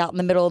there. It's out in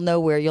the middle of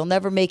nowhere. You'll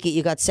never make it.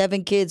 You got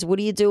 7 kids. What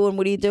are you doing?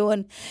 What are you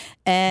doing?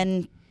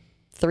 And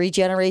 3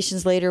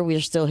 generations later,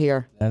 we're still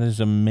here. That is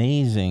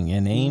amazing.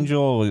 And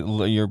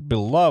Angel, you're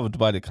beloved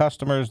by the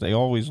customers. They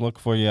always look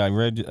for you. I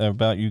read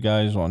about you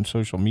guys on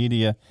social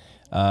media.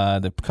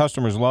 The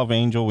customers love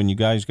Angel. When you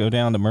guys go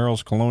down to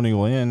Merrill's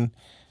Colonial Inn,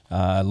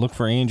 look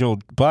for Angel.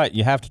 But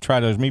you have to try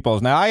those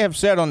meatballs. Now, I have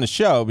said on the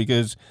show,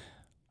 because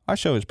our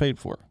show is paid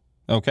for,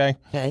 okay?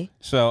 Okay.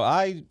 So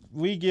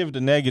we give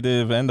the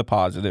negative and the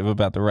positive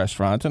about the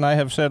restaurant. And I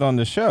have said on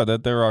the show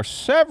that there are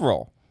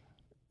several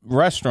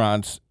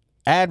restaurants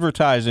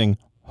advertising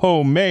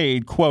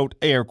homemade, quote,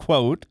 air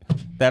quote,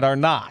 that are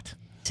not.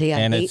 See, I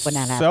And hate it's when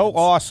that happens. so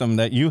awesome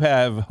that you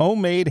have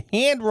homemade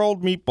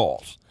hand-rolled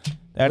meatballs.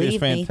 That is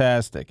Believe me.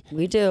 fantastic.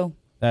 We do.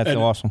 That's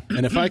awesome.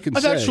 And if I can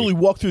I've say, actually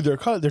walked through their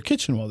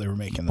kitchen while they were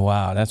making them.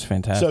 Wow, that's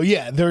fantastic. So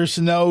yeah, there's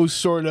no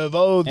sort of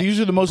these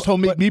are the most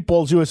homemade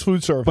meatballs U.S.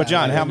 food service. But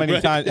John, how many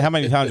times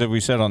have we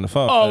said on the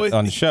phone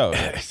on the show?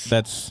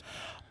 That's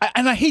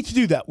And I hate to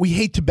do that. We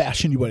hate to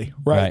bash anybody,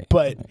 right?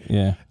 But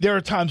yeah. there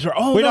are times where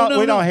We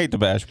don't hate to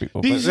bash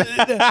people. These,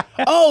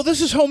 But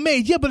this is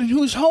homemade. Yeah, but in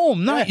whose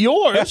home? Not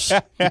yours.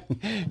 go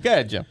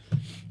ahead, Jim.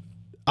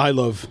 I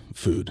love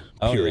food,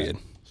 period.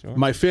 yeah. Sure.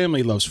 My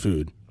family loves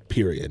food,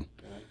 period.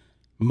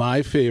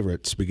 My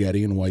favorite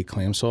spaghetti and white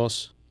clam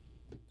sauce,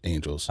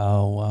 Angels.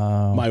 Oh,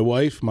 wow. My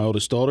wife, my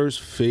oldest daughter's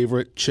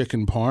favorite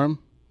chicken parm,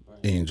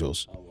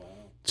 Angels.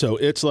 So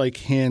it's like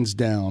hands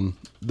down,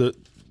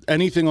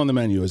 anything on the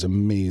menu is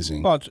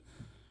amazing. Well,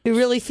 You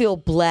really feel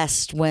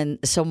blessed when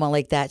someone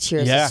like that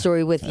shares a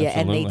story with you,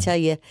 absolutely.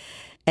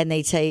 and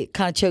they tell you,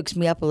 kind of chokes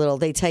me up a little.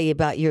 They tell you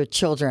about your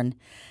children.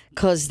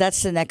 Because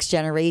that's the next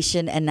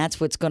generation, and that's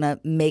what's going to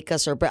make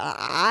us.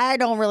 I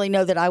don't really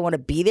know that I want to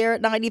be there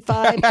at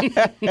 95,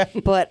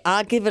 but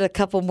I'll give it a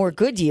couple more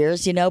good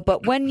years,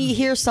 But when you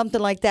hear something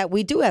like that,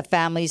 we do have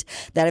families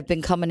that have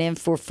been coming in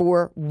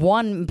for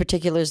one in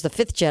particular is the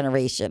 5th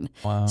generation.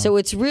 Wow. So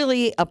it's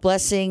really a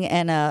blessing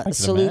and a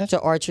salute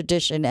to our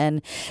tradition.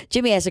 And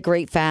Jimmy has a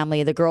great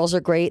family. The girls are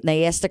great, and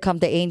they ask to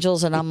come to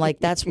Angels, and I'm like,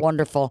 that's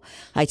wonderful.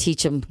 I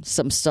teach them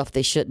some stuff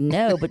they shouldn't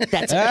know, but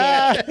that's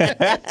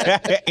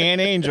okay.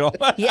 And Angel.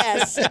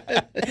 Yes.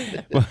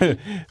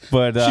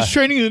 but She's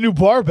training the new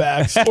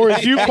barbacks, or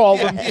as you call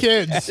them,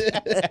 kids.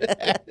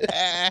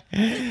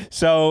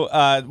 So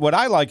what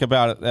I like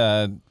about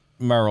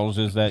Merrill's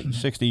is that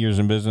 60 years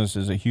in business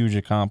is a huge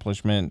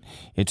accomplishment.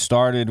 It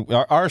started,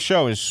 our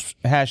show is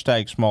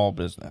 #small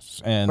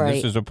business, and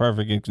this is a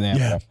perfect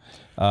example. Yeah.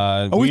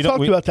 We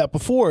talked about that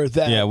before,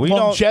 that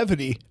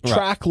longevity,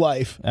 track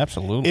life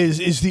absolutely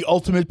is the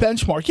ultimate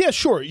benchmark. Yeah,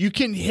 sure. You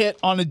can hit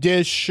on a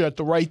dish at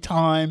the right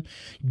time,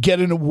 get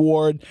an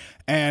award,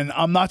 and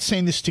I'm not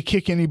saying this to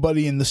kick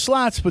anybody in the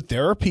slats, but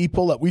there are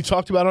people that we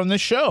talked about on this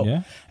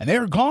show, and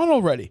they're gone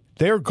already.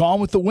 They're gone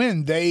with the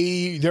wind.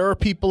 There are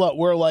people that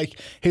were like,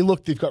 hey,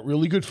 look, they've got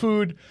really good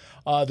food.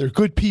 They're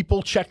good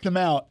people. Check them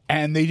out.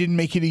 And they didn't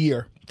make it a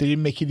year. They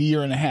didn't make it a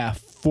year and a half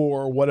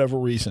for whatever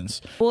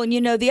reasons. Well,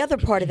 and the other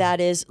part of that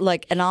is,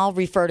 like, and I'll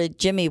refer to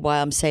Jimmy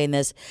while I'm saying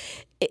this,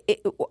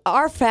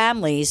 our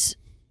families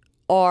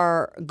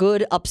are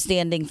good,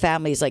 upstanding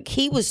families. Like,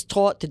 he was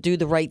taught to do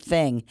the right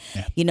thing,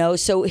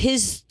 so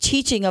his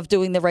teaching of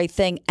doing the right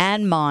thing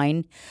and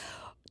mine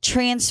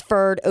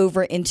transferred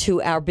over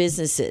into our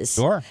businesses.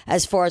 Sure.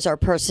 As far as our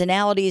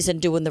personalities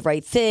and doing the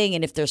right thing,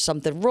 and if there's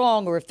something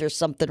wrong or if there's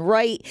something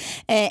right.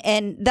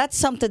 And that's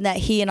something that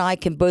he and I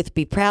can both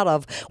be proud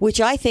of, which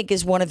I think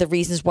is one of the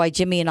reasons why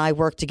Jimmy and I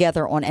work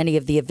together on any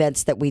of the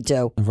events that we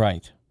do.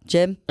 Right.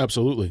 Jim?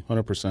 Absolutely.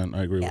 100%.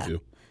 I agree with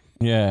you.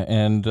 Yeah,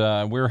 and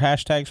we're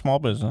 #small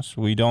business.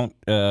 We don't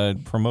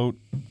promote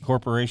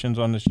corporations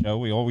on the show.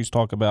 We always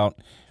talk about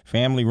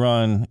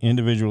family-run,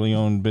 individually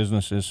owned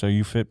businesses, so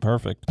you fit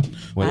perfect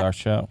with our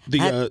show.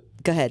 Go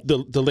ahead.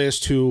 The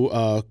last two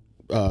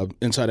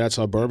Inside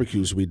Outside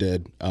barbecues we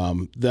did,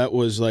 that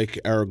was like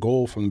our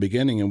goal from the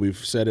beginning, and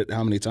we've said it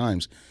how many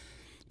times.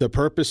 The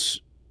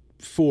purpose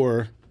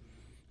for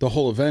the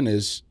whole event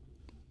is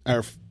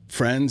our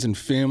friends and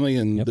family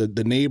and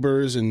the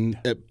neighbors, and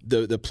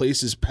the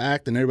place is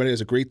packed and everybody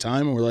has a great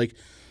time, and we're like,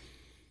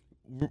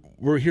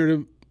 we're here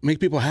to make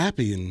people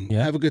happy and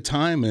have a good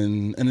time,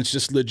 and it's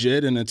just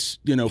legit, and it's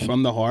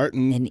from the heart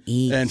and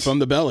eat. And from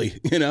the belly,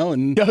 and I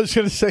was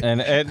gonna say,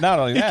 and not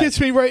only that, it gets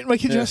me right in my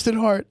congested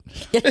heart.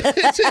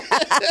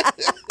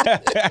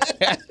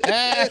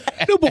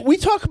 No, but we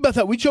talk about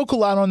that. We joke a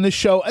lot on this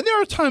show, and there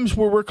are times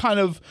where we're kind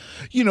of,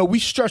 we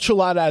stretch a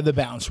lot out of the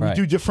bounds. We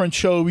do different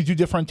shows, we do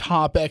different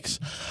topics.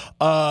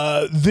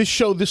 This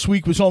show this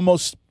week was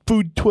almost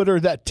food Twitter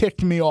that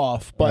ticked me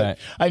off, but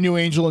I knew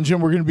Angel and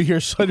Jim were going to be here,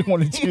 so I didn't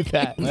want to do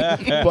that.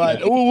 But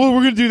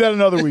we're going to do that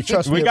another week.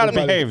 Trust me. We got to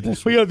behave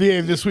this week. We got to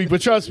behave this week,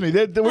 but trust me,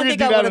 we're going to do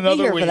that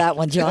another week. For that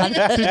one, John.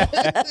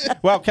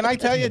 Well, can I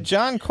tell you,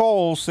 John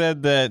Cole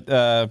said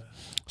that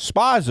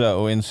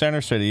Spazzo in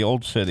Center City,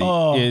 Old City,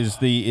 is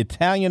the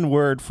Italian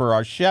word for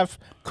our chef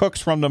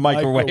cooks from the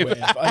microwave.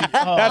 That's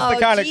the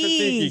kind of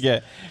critique you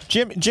get.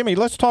 Jimmy,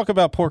 let's talk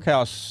about Pork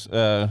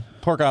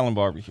Island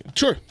Barbecue.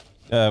 Sure.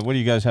 What do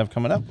you guys have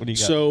coming up? What do you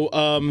got?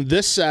 So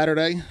this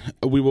Saturday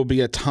we will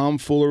be at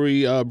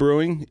Tomfoolery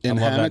Brewing in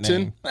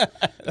Hamilton.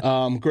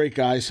 Great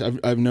guys.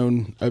 I've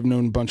known a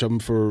bunch of them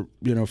for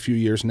a few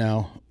years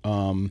now.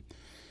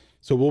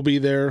 So we'll be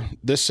there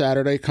this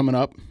Saturday coming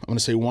up. I'm going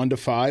to say 1 to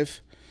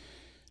 5.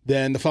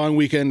 Then the following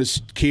weekend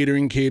is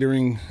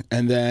catering,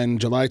 and then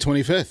July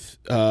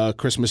 25th,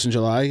 Christmas in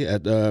July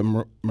at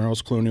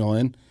Merrill's Colonial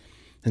Inn,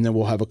 and then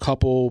we'll have a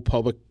couple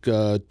public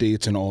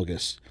dates in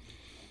August.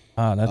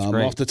 Ah, that's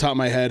great. Off the top of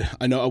my head,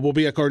 I know we'll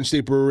be at Garden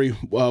State Brewery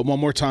one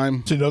more time.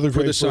 It's another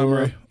for great the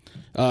summer.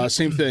 brewery.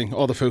 Same thing.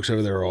 All the folks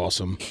over there are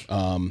awesome.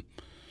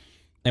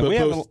 And we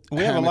have a lot of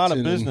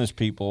Hamilton business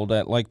people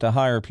that like to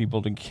hire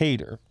people to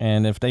cater.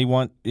 And if they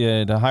want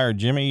to hire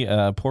Jimmy,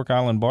 Pork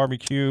Island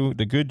Barbecue,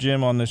 the good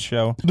Jim on this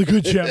show. The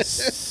good Jim.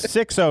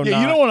 609.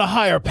 Yeah, you don't want to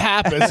hire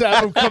Pappas.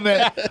 Have him come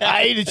in.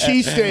 I ate a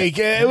cheesesteak.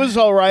 It was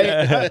all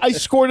right. I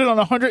scored it on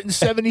a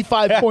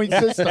 175-point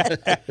system.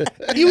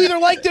 You either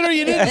liked it or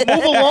you didn't.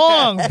 Move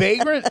along,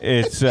 vagrant.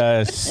 It's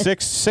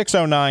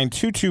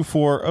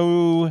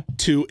 609-224-0285.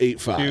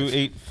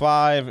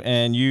 285.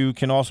 And you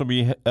can also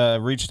be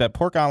reached at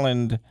Pork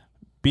Island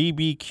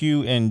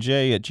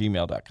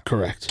bbqnj@gmail.com.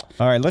 Correct.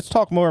 All right, let's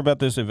talk more about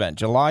this event.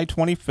 July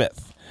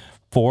 25th,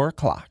 4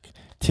 o'clock.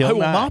 Till I will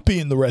 9. not be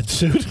in the red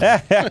suit.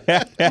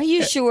 Are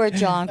you sure,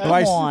 John? Come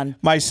on.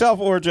 Myself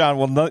or John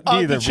will neither I'll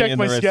have be to check in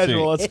my the red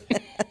schedule. suit.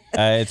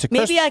 It's a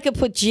Maybe I could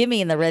put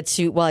Jimmy in the red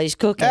suit while he's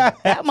cooking.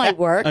 That might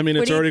work. I mean,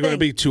 What it's do you already going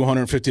to think? be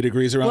 250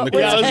 degrees around the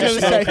Yeah, I was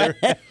Christmas gonna smoker.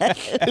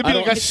 say it'd be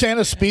like a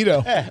Santa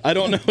Speedo. I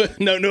don't know.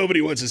 No,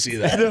 nobody wants to see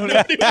that.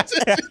 Nobody wants to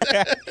see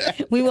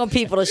that. We want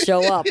people to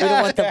show up. We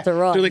don't want them to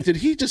run. They're like, did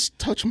he just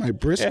touch my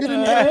brisket?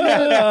 In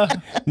there?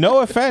 No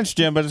offense,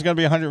 Jim, but it's going to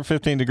be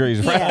 115 degrees.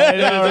 It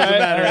doesn't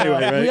matter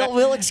anyway, right?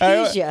 We'll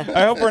excuse you.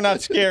 I hope we're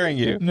not scaring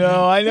you.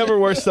 No, I never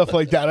wear stuff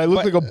like that. I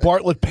look like a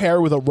Bartlett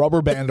pear with a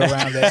rubber band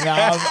around it. No,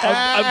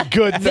 I'm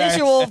good. Thanks.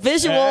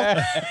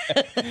 Visual.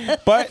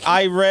 But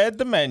I read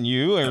the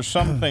menu. There's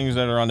some things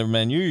that are on the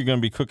menu. You're going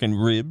to be cooking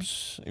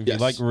ribs. If you Yes.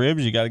 like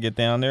ribs, you got to get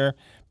down there.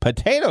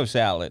 Potato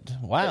salad.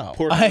 Wow.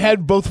 Pork- I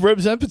had both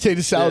ribs and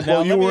potato salad Now,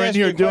 while you let me were in ask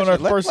you here a doing our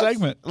question. first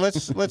segment.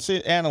 Let's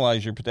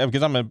analyze your potato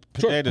because I'm a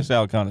potato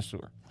salad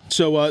connoisseur.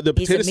 So the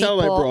He's a potato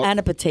salad I meatball brought. and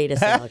a potato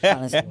salad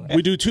connoisseur.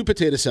 We do 2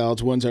 potato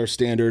salads. One's our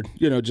standard,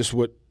 just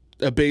what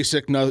a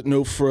basic,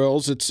 no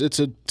frills. It's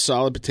a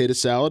solid potato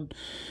salad.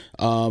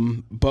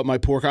 But my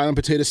pork island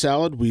potato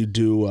salad, we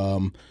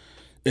do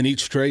in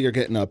each tray. You're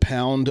getting a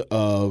pound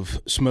of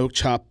smoked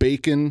chopped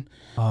bacon.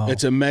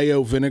 It's a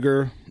mayo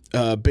vinegar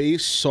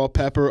base, salt,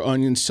 pepper,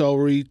 onion,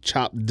 celery,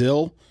 chopped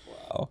dill.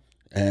 Wow.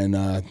 And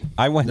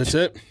that's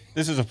it.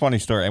 This is a funny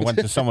story. I went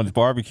to someone's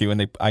barbecue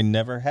and I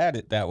never had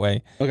it that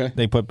way. Okay.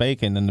 They put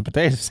bacon in the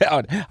potato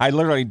salad. I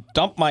literally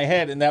dumped my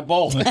head in that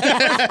bowl.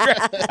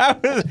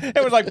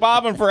 It was like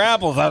bobbing for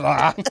apples. I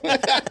was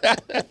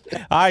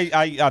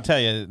like, I'll tell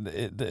you,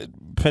 the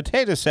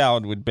potato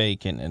salad with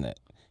bacon in it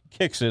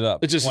kicks it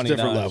up. It's just a 20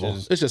 different level.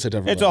 notches. It's just a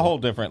different It's level. a whole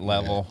different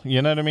level.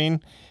 You know what I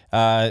mean?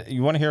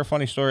 You want to hear a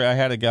funny story? I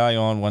had a guy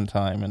on one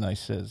time, and I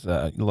says,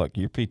 look,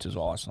 your pizza's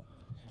awesome.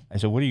 I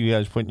said, what do you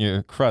guys put in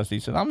your crust? He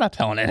said, I'm not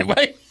telling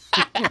anybody.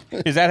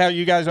 Is that how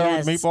you guys are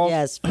with meatballs?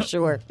 Yes, for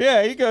sure.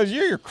 Yeah, he goes,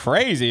 you're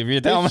crazy if you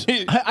tell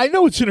me. I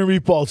know what's in her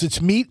meatballs. It's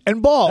meat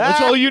and ball.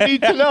 That's all you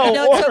need to know.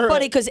 No, it's so Or-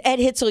 funny because Ed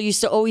Hitzel used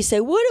to always say,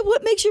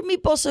 "What makes your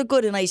meatball so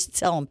good?" And I used to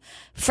tell him,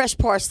 "Fresh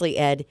parsley,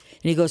 Ed."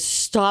 And he goes,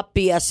 "Stop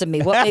BSing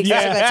me. What makes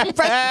it so good?"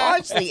 Fresh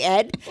parsley,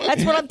 Ed.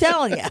 That's what I'm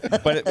telling you.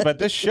 But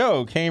this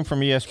show came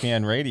from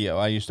ESPN Radio.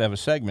 I used to have a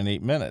segment,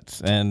 8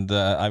 Minutes, and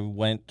I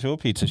went to a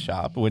pizza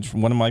shop, which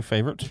one of my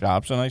favorite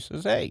shops, and I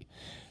says, hey,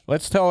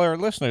 let's tell our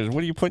listeners,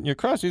 what do you put in your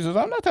crust? He says,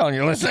 I'm not telling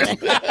your listeners.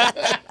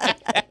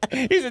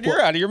 He said,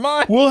 you're out of your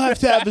mind. We'll have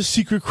to have a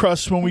secret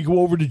crust when we go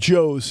over to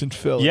Joe's in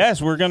Philly.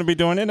 Yes, we're going to be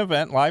doing an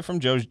event live from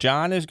Joe's.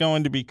 John is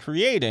going to be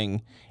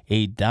creating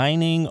a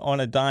Dining on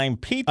a Dime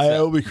pizza. I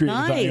will be creating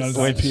Nice. Dining on a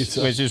Dime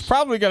pizza. Which is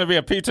probably going to be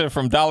a pizza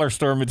from dollar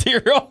store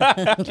material.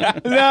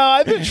 No,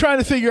 I've been trying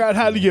to figure out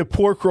how to get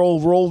pork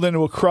rolled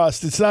into a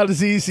crust. It's not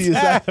as easy as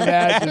I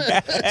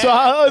imagine. So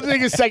I'll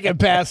take a second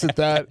pass at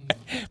that.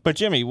 But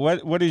Jimmy,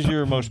 what is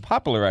your most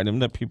popular item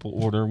that people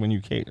order when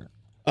you cater?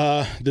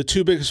 The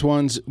 2 biggest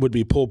ones would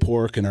be pulled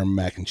pork and our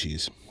mac and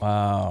cheese.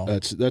 Wow.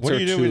 That's what our do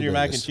you do 2 with your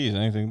mac and biggest. cheese?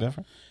 Anything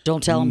different?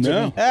 Don't tell him,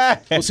 No.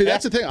 Jimmy. Well, see,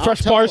 that's the thing.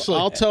 Fresh parsley.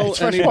 I'll tell It's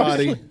fresh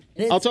anybody. parsley.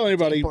 I'll tell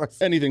anybody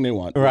Parsley. anything they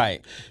want.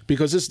 Right.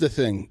 Because this is the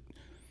thing.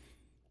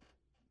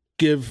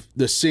 Give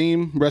the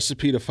same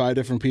recipe to 5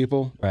 different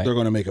people. Right. They're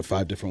going to make it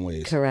 5 different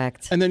ways.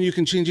 Correct. And then you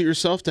can change it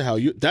yourself to how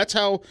you. That's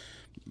how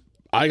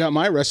I got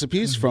my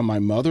recipes from my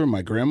mother,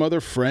 my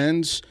grandmother,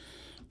 friends,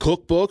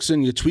 cookbooks,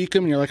 and you tweak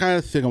them. And you're like, I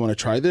think I want to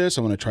try this.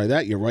 I want to try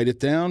that. You write it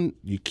down.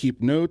 You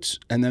keep notes,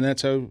 and then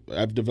that's how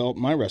I've developed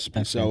my recipe.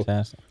 That's so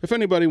fantastic. if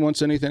anybody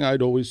wants anything,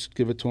 I'd always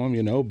give it to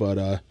them.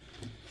 But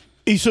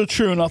He's so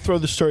true, and I'll throw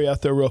the story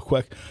out there real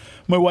quick.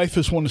 My wife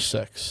is one of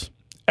 6.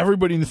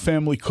 Everybody in the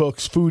family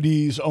cooks,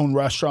 foodies, own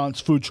restaurants,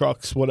 food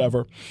trucks,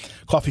 whatever,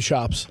 coffee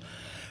shops.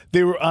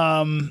 They were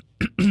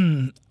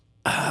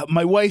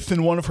my wife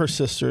and one of her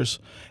sisters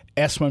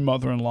asked my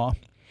mother-in-law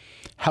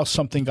how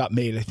something got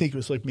made. I think it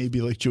was maybe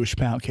Jewish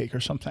pound cake or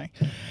something.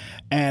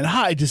 And,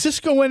 hi, does this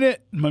go in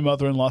it? My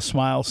mother-in-law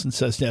smiles and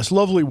says, yes.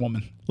 Lovely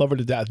woman. Love her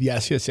to death.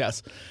 Yes, yes,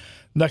 yes.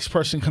 Next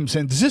person comes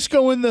in. Does this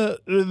go in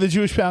the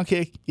Jewish pound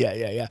cake?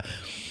 Yeah.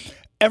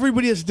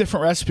 Everybody has a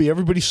different recipe.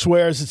 Everybody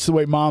swears it's the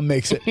way mom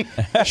makes it.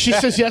 She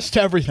says yes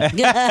to everything.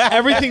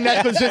 Everything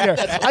that goes in there.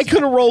 I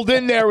could have rolled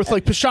in there with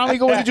pastrami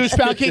going to Jewish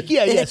pound cake.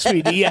 Yeah,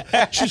 sweetie.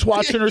 Yeah. She's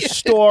watching her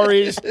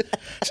stories.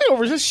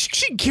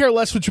 She can care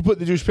less what you put in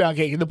the Jewish pound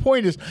cake. And the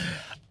point is,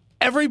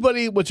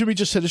 everybody, what Jimmy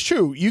just said is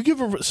true. You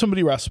give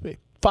somebody a recipe,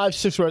 5,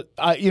 6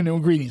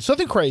 ingredients,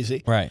 nothing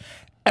crazy. Right.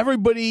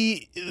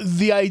 Everybody,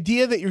 the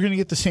idea that you're going to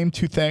get the same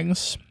 2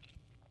 things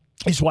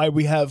is why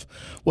we have,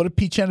 what did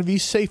Pete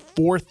Genovese say,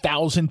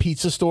 4,000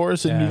 pizza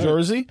stores in New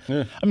Jersey?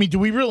 Yeah. I mean, do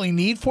we really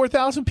need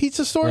 4,000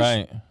 pizza stores?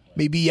 Right.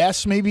 Maybe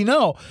yes, maybe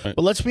no. Right.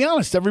 But let's be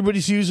honest,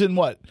 everybody's using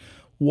what?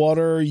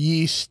 Water,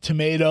 yeast,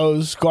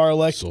 tomatoes,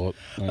 garlic, Salt.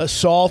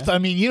 salt. I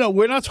mean,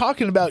 we're not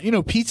talking about,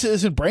 pizza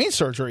isn't brain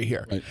surgery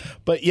here. Right.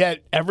 But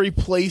yet every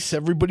place,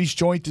 everybody's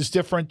joint is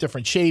different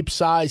shape,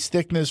 size,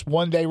 thickness,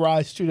 1-day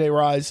rise, 2-day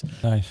rise.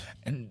 Nice.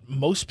 And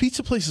most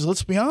pizza places,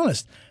 let's be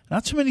honest,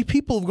 not too many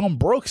people have gone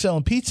broke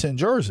selling pizza in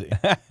Jersey.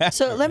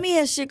 So let me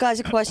ask you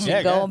guys a question.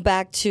 Yeah, go going ahead.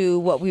 back to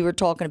what we were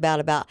talking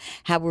about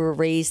how we were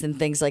raised and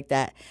things like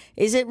that.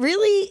 Is it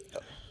really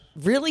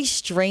really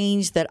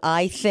strange that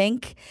I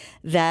think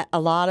that a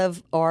lot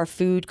of our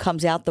food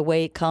comes out the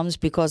way it comes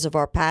because of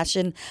our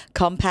passion,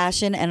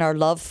 compassion, and our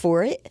love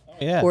for it?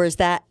 Yeah. Or is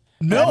that...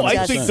 No, I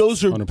That's- think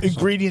those are 100%.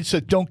 ingredients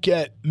that don't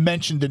get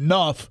mentioned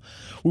enough.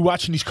 We're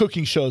watching these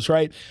cooking shows,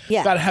 right?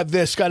 Yeah. Got to have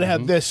this, got to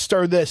have this,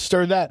 stir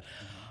that.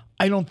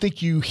 I don't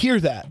think you hear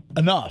that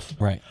enough.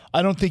 Right.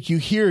 I don't think you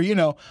hear,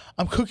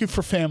 I'm cooking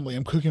for family,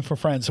 I'm cooking for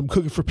friends, I'm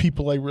cooking for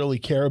people I really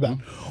care about.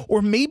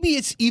 Or maybe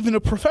it's even a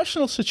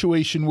professional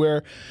situation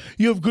where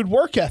you have good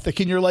work ethic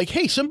and you're like,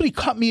 hey, somebody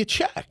cut me a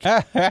check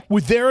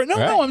with their,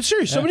 no, I'm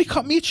serious. Somebody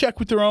cut me a check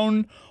with their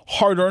own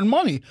hard-earned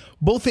money,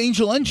 both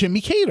Angel and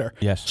Jimmy Cater.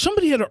 Yes.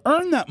 Somebody had to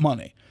earn that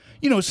money.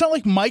 It's not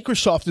like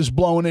Microsoft is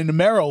blowing into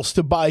Merrill's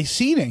to buy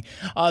seating.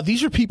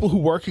 These are people who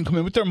work and come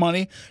in with their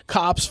money,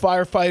 cops,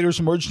 firefighters,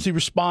 emergency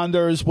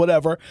responders,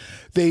 whatever.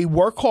 They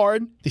work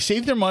hard, they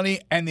save their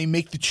money, and they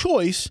make the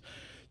choice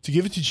to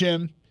give it to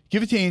Jim,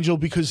 give it to Angel,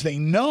 because they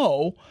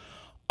know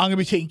I'm going to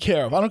be taken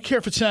care of. I don't care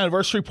if it's an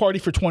anniversary party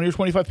for 20 or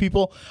 25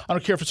 people. I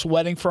don't care if it's a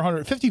wedding for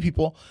 150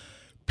 people.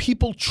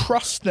 People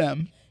trust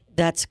them.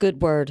 That's a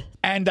good word.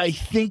 And I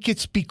think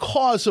it's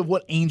because of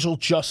what Angel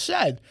just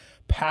said.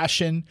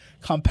 Passion,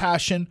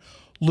 compassion,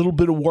 a little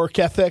bit of work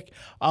ethic.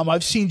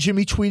 I've seen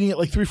Jimmy tweeting at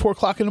like 3, 4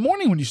 o'clock in the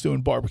morning when he's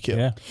doing barbecue.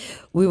 Yeah.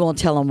 We won't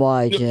tell him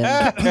why, Jim.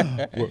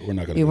 We're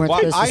not going You to. weren't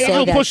supposed to say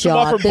Angel that, pushed him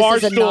off John. her bar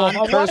This is a stool. I'm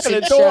non-cursing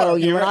locking the door. show.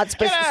 You were not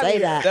supposed to say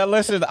that. Now,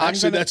 listen,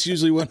 Actually, that's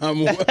usually when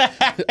I'm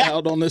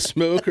out on the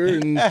smoker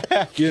and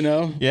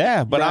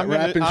Yeah, but I'm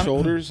wrapping gonna,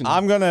 shoulders. And,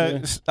 I'm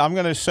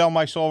gonna sell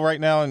my soul right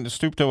now and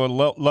stoop to a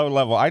low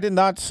level. I did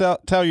not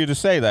tell you to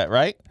say that,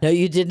 right? No,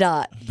 you did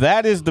not.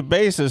 That is the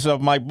basis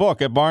of my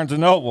book at Barnes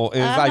and Noble.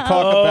 Is I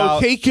talk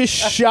about Take a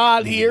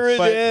shot. Here it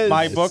but is.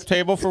 my book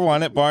table for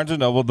one at Barnes and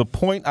Noble. The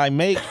point I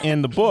make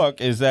in the book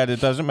is that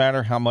it doesn't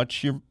matter how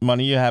much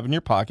money you have in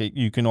your pocket.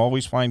 You can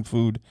always find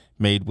food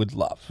made with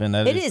love, and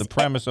that It is is. the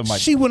premise of my.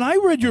 See, when I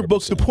read your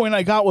book, the point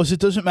I got was it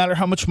doesn't matter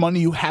how much money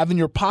you have in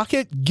your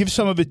pocket, give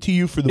some of it to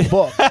you for the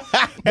book.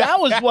 That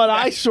was what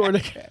I sort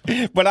of...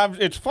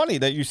 But it's funny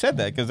that you said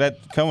that because that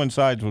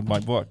coincides with my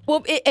book.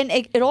 Well,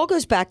 it all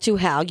goes back to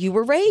how you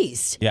were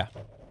raised. Yeah.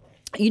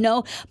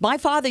 My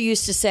father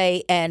used to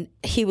say, and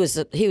he was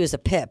a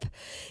pip.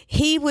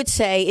 He would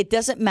say, it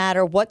doesn't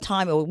matter what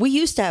time.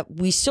 We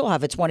still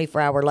have a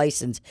 24-hour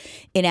license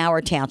in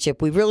our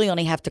township. We really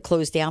only have to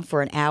close down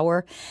for an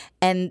hour.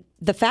 And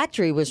the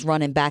factory was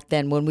running back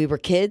then when we were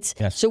kids.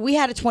 Yes. So we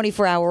had a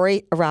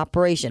 24-hour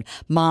operation.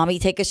 Mommy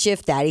take a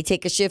shift, daddy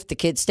take a shift, the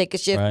kids take a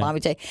shift, Right.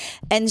 mommy take.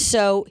 And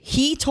so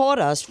he taught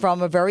us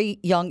from a very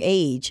young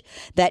age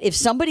that if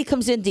somebody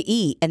comes in to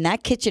eat and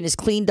that kitchen is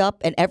cleaned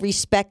up and every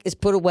speck is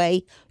put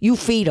away, you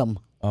feed them.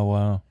 Oh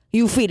wow.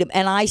 You feed them,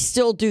 and I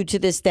still do to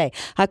this day.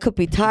 I could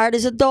be tired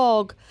as a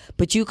dog,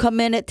 but you come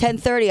in at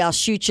 10:30, I'll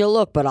shoot you a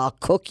look, but I'll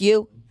cook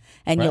you,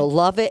 and you'll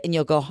love it, and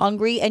you'll go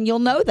hungry, and you'll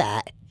know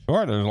that.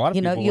 Sure, there's a lot of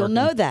people You'll working-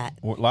 know that.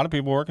 A lot of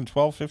people working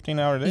 12,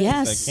 15-hour days.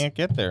 Yes. They can't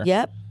get there.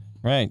 Yep.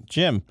 Right.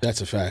 Jim.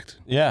 That's a fact.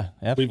 Yeah.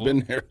 We've Absolutely.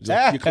 been there. Is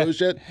that- you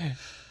closed yet?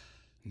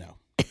 No.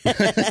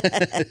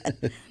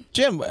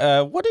 Jim,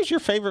 what is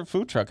your favorite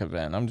food truck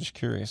event? I'm just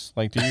curious.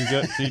 Like,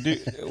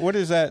 what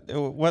is that?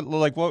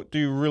 What do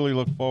you really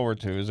look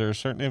forward to? Is there a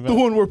certain The event?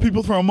 one where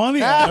people throw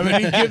money at him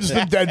and he gives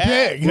them dead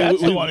pig.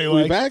 That's the one he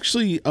We've likes.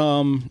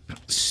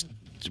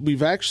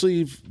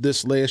 actually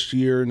this last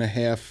year and a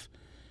half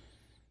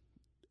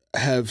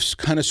have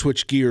kind of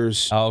switched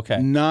gears. Oh, okay.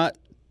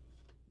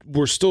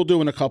 We're still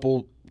doing a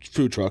couple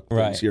food truck things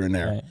Right, here and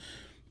there, right.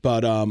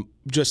 but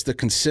just the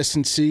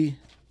consistency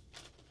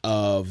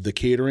of the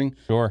catering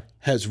Sure.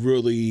 has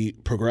really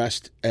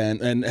progressed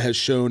and has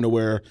shown to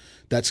where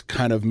that's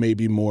kind of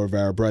maybe more of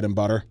our bread and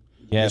butter.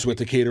 Yeah. Is with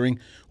the catering.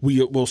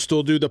 We'll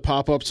still do the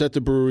pop-ups at the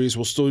breweries.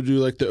 We'll still do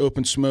like the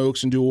open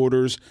smokes and do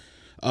orders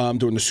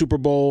during the Super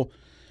Bowl.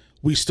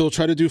 We still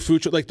try to do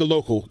food truck, like the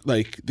local,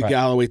 like the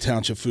Galloway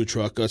Township food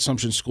truck,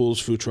 Assumption Schools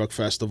Food Truck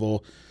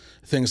Festival,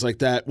 things like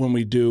that. When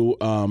we do,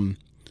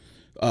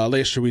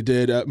 last year we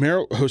did,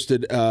 Merrill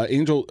hosted,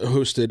 Angel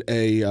hosted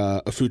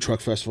a food truck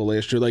festival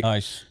last year. Like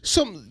Nice.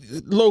 some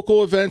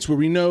local events where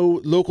we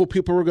know local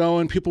people were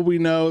going, people we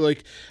know.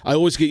 Like I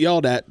always get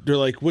yelled at. They're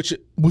like, Was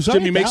I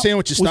Jimmy, at make that?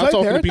 sandwiches. Was Stop I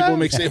talking there to at people that? and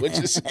make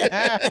sandwiches.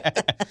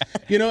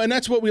 And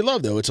that's what we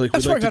love, though. It's like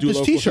That's we where like I to got do this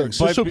local T-shirt. things.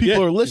 Just so people Yeah,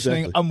 are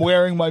listening, exactly. I'm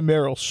wearing my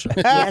Merrill shirt.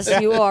 Yes,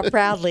 you are,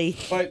 proudly.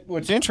 But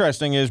what's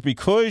interesting is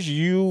because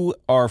you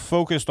are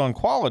focused on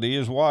quality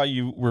is why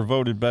you were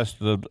voted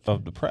best of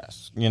the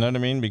press. You know what I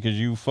mean? Because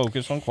you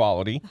focus on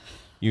quality.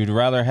 You'd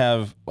rather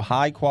have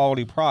high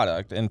quality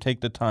product and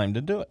take the time to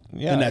do it.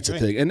 Yeah, And I that's the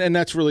agree. thing. And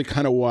that's really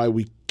kind of why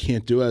we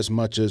can't do as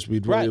much as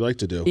we'd really Right. like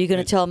to do. Are you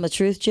going to tell him the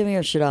truth, Jimmy,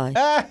 or should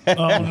I? Oh,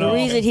 The no.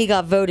 reason he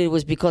got voted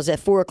was because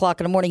at 4 o'clock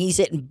in the morning he's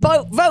hitting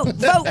vote, vote,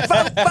 vote,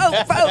 vote,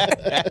 vote,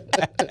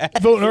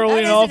 vote. Vote early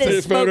and That often. isn't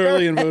Just vote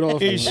early and vote often.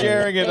 He's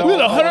sharing it We all.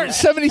 had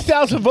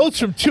 170,000 votes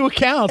from 2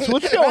 accounts.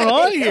 What's going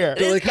on here?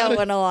 They're like, What's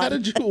going on? How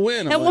did you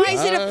win? I'm And like, why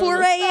is it at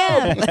 4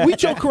 a.m.? We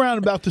joke around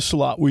about this a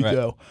lot. We Right.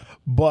 do.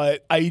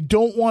 But I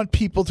don't want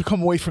people to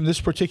come away from this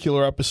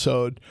particular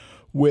episode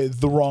with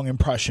the wrong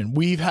impression.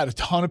 We've had a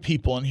ton of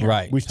people in here.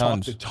 Right, We've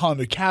tons. talked a ton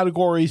of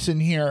categories in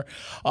here.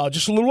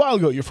 Just a little while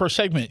ago, your first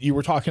segment, you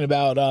were talking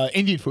about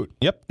Indian food.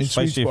 Yep, In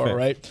spicy Swedesboro, affair.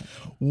 right?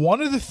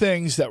 One of the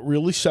things that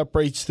really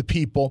separates the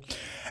people,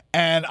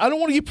 and I don't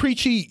want to get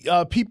preachy.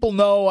 People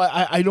know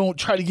I don't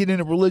try to get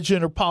into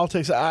religion or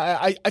politics.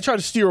 I try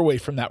to steer away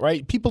from that,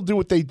 right? People do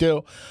what they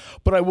do.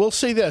 But I will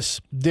say this.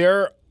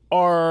 There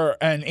are,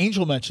 and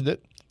Angel mentioned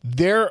it,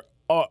 there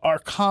are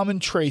common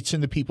traits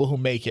in the people who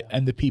make it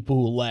and the people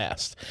who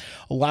last.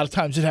 A lot of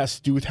times it has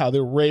to do with how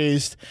they're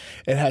raised.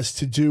 It has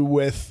to do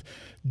with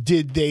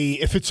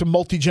if it's a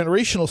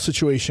multi-generational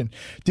situation,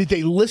 did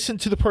they listen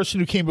to the person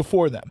who came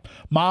before them?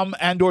 Mom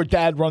and or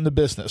dad run the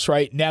business,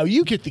 right? Now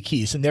you get the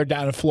keys and they're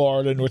down in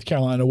Florida, North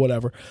Carolina,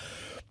 whatever.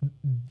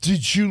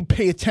 Did you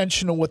pay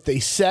attention to what they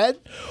said,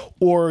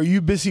 or are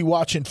you busy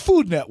watching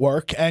Food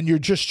Network and you're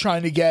just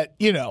trying to get,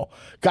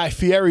 Guy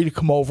Fieri to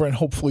come over and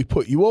hopefully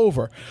put you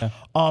over?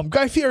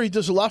 Guy Fieri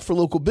does a lot for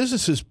local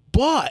businesses,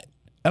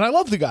 and I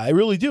love the guy. I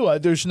really do.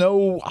 There's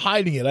no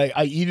hiding it.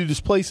 I eat at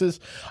his places.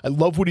 I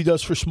love what he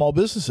does for small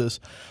businesses.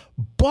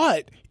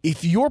 But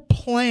if your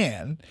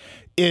plan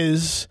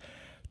is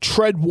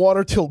tread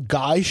water till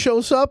Guy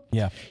shows up,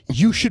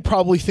 you should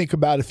probably think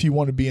about if you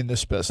want to be in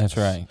this business. That's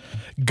right.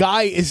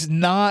 Guy is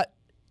not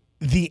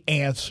the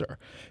answer.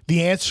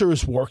 The answer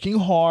is working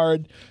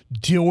hard,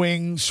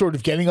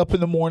 getting up in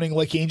the morning,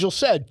 like Angel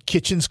said,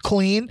 kitchen's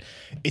clean,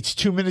 it's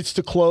 2 minutes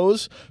to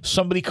close,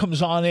 somebody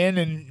comes on in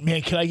and,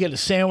 man, can I get a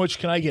sandwich?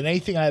 Can I get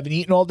anything? I haven't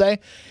eaten all day.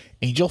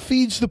 Angel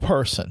feeds the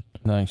person.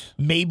 Nice.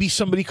 Maybe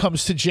somebody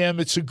comes to Jim.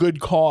 It's a good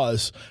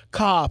cause.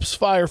 Cops,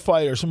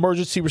 firefighters,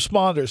 emergency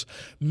responders.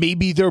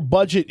 Maybe their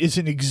budget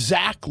isn't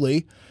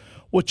exactly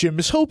what Jim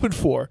is hoping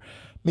for.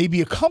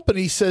 Maybe a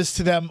company says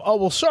to them, oh,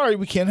 well, sorry,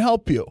 we can't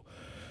help you.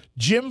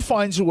 Jim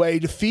finds a way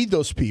to feed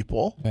those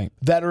people, right.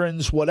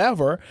 Veterans,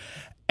 whatever.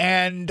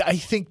 And I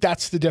think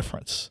that's the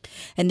difference.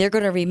 And they're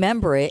going to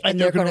remember it, and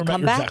they're going to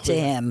come back to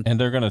him. And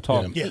they're going to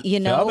talk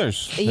to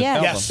others.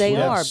 Yes, they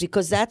are,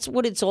 because that's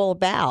what it's all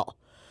about.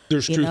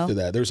 There's truth to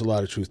that. There's a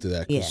lot of truth to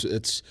that. 'Cause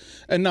it's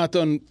not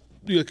done,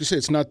 like you say,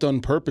 it's not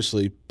done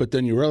purposely, but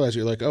then you realize,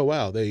 you're like, oh,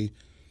 wow, they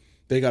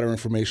got our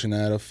information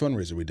at a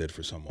fundraiser we did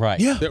for someone. Right.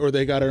 Yeah. Or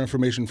they got our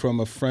information from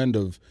a friend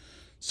of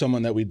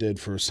someone that we did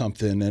for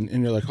something. And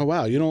you're like, oh,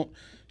 wow, you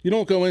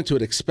don't go into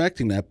it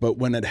expecting that, but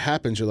when it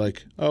happens, you're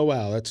like, oh,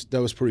 wow,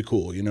 that was pretty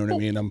cool. You know what I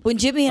mean? When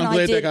Jimmy and I'm I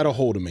glad did, they got a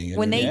hold of me.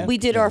 When we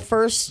did our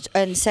first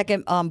and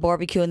second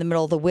barbecue in the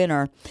middle of the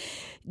winter,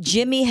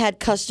 Jimmy had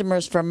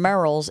customers from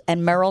Merrill's,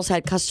 and Merrill's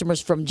had customers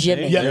from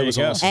Jimmy. Yeah, that was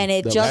awesome. And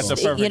it That was just,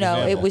 That's a perfect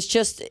example. it was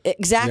just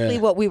exactly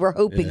what we were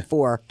hoping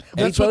for.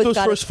 We That's what both those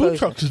got first food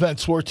exposure. truck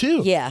events were,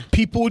 too. Yeah.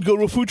 People would go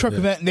to a food truck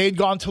event, and they'd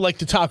gone to, like,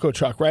 the taco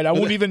truck, right? I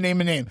won't even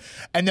name a name.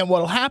 And then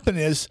what'll happen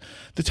is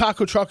the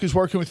taco truck is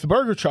working with the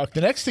burger truck.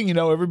 The next thing you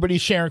know,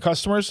 everybody's sharing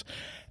customers.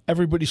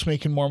 Everybody's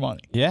making more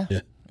money. Yeah.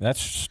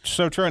 That's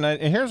so true. And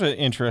here's an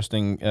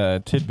interesting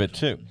tidbit,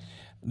 too.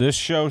 This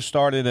show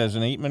started as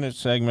an 8-minute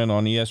segment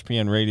on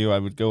ESPN radio. I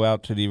would go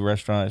out to the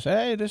restaurant and say,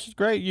 hey, this is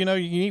great. You can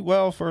eat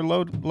well for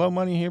low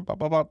money here, blah,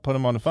 blah, blah, put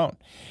them on the phone.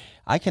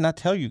 I cannot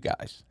tell you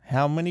guys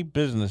how many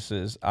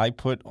businesses I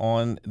put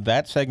on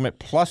that segment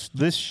plus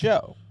this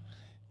show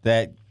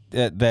that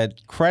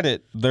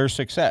credit their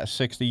success,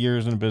 60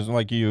 years in business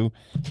like you,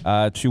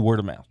 to word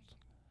of mouth.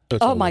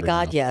 Oh my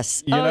God!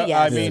 Yes. You know,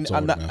 yes. I mean,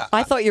 I'm not,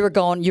 I thought you were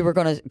going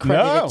to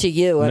credit it to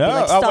you. I'd be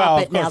like, Oh, stop well,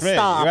 it of now! course, me.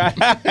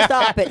 Stop!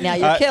 Stop it now!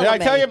 You're killing Did I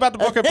me. tell you about the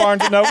book at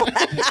Barnes and Noble?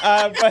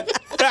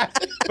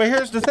 But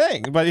here's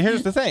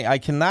the thing. I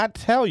cannot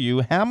tell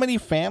you how many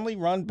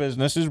family-run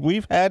businesses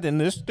we've had in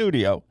this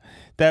studio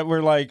that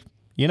were like,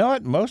 you know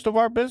what? Most of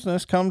our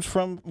business comes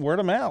from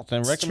word of mouth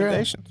and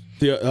recommendations.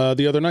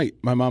 The other night,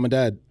 my mom and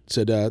dad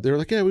said they were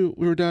like, yeah, we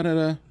were down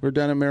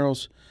at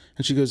Merrill's,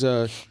 and she goes,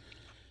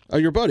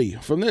 your buddy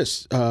from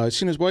this,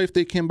 seen his wife.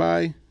 They came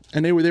by,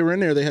 and they were in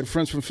there. They had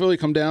friends from Philly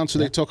come down, so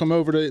they took them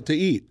over to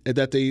eat. And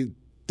that they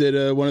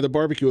did one of the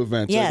barbecue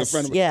events. Yes,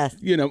 like a friend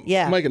of,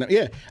 yeah. Mike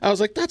and I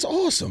was like, that's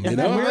awesome. I'm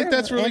like,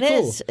 that's really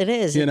cool. It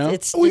is. You know?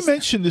 It's We just-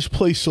 mentioned this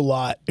place a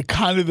lot. It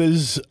kind of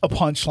is a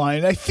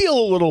punchline. I feel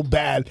a little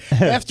bad.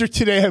 After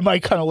today, I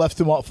might kind of let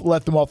them off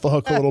the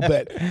hook a little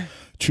bit.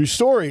 True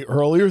story.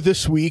 Earlier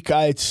this week,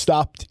 I had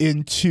stopped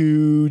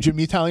into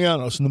Jimmy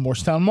Italiano's in the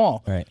Morristown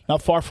Mall, Right.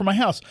 not far from my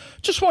house.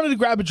 Just wanted to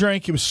grab a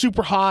drink. It was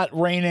super hot,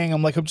 raining.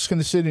 I'm like, I'm just going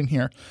to sit in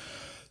here.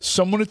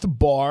 Someone at the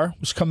bar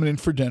was coming in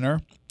for dinner,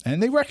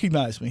 and they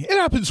recognized me. It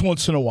happens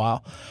once in a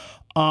while.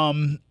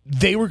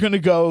 They were going to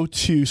go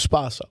to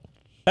Spaso.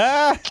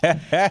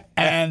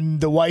 And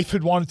the wife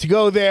had wanted to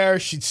go there.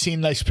 She'd seen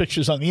nice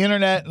pictures on the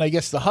internet, and I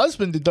guess the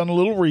husband had done a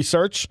little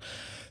research.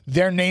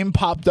 Their name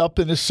popped up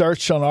in a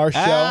search on our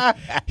show.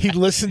 He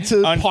listened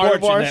to part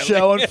of our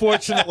show,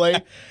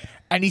 unfortunately.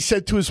 And he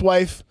said to his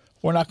wife,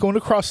 we're not going to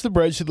cross the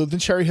bridge. He lived in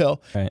Cherry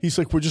Hill. Right. He's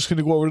like, we're just going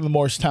to go over to the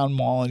Morristown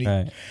Mall and eat.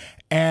 Right.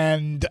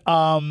 And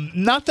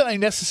not that I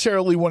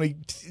necessarily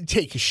want to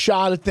take a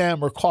shot at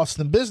them or cost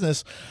them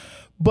business,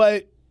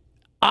 but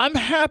I'm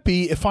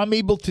happy if I'm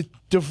able to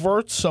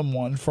divert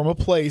someone from a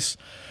place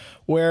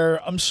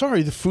where I'm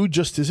sorry, the food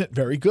just isn't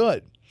very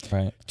good,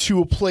 Right. to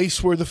a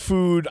place where the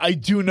food I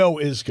do know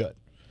is good.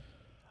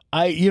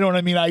 You know what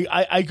I mean?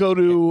 I go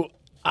to.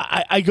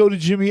 I go to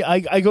Jimmy.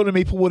 I go to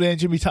Maplewood and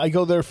Jimmy. I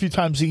go there a few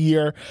times a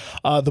year.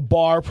 The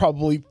bar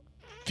probably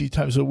a few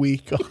times a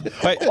week.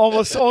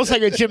 almost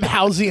like a Jim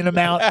Halsey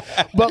amount.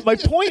 But my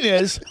point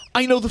is,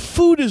 I know the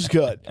food is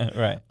good.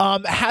 Right.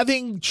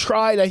 Having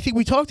tried, I think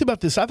we talked about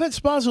this. I've had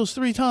Spazzo's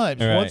 3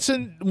 times. Right.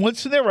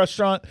 Once in their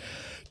restaurant,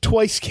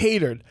 twice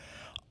catered.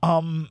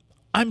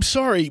 I'm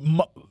sorry.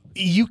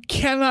 You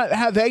cannot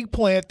have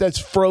eggplant that's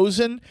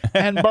frozen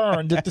and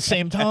burned at the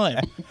same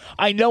time.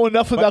 I know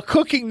enough about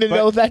cooking to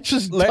know that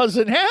just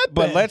doesn't happen.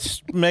 But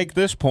let's make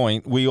this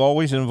point. We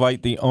always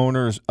invite the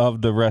owners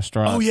of the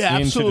restaurant into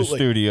absolutely. the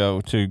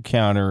studio to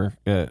counter,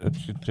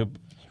 to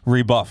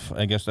rebuff.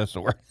 I guess that's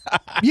the word.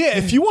 Yeah,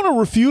 if you want to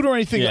refute or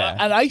anything, Yeah.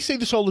 and I say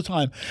this all the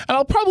time, and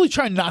I'll probably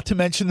try not to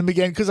mention them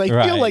again because I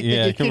feel like they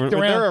get kicked around.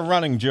 They're a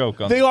running joke.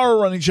 They are a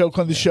running joke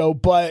on the show,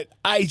 but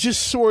I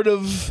just sort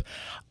of,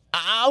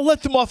 I'll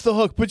let them off the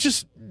hook, but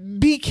just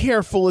be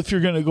careful if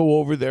you're going to go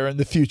over there in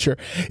the future.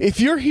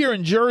 If you're here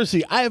in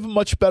Jersey, I have a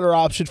much better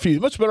option for you.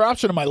 Much better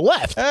option on my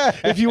left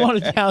if you want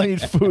Italian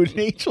food.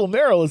 Angel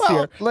Merrill is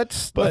here.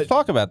 Let's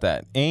talk about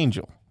that.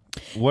 Angel,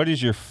 what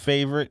is your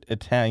favorite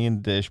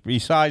Italian dish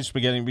besides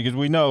spaghetti? Because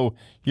we know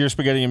your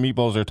spaghetti and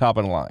meatballs are top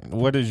of the line.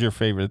 What is your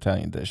favorite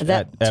Italian dish?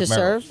 That to Merrill's?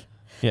 serve?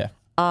 Yeah.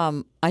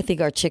 I think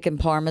our chicken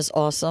parm is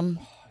awesome.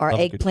 Our Love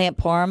a good- eggplant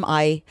parm,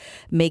 I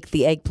make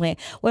the eggplant.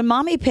 When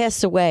Mommy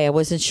passed away, I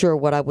wasn't sure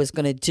what I was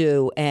going to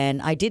do,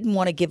 and I didn't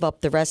want to give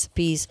up the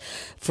recipes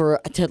to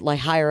like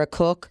hire a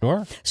cook.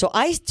 Sure. So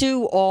I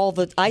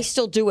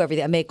still do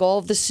everything. I make all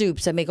of the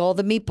soups. I make all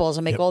the meatballs.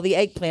 I make all the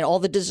eggplant, all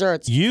the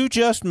desserts. You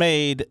just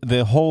made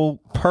the whole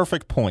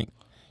perfect point.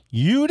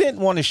 You didn't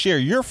want to share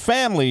your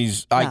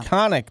family's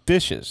iconic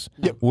dishes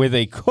with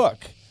a cook,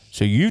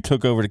 so you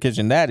took over the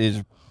kitchen. That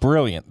is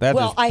brilliant. That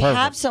is I perfect.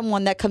 have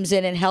someone that comes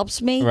in and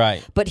helps me,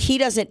 Right. but he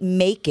doesn't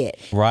make it.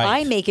 Right.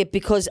 I make it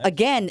because,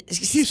 again,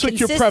 He's like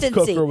your prep cook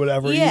consistency. or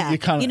whatever. Yeah, You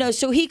kinda-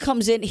 so he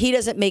comes in. He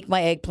doesn't make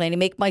my eggplant. He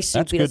make my soup.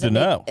 That's He good to doesn't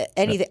know. make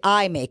anything.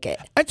 I make it.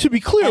 And to be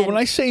clear, And- when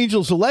I say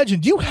Angel's a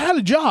legend, you had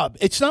a job.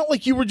 It's not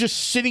like you were just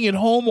sitting at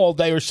home all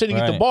day or sitting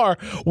at the Right. bar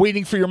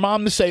waiting for your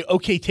mom to say,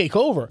 "Okay, take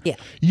over." Yeah.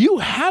 You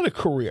had a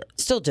career.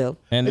 Still do.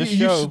 And this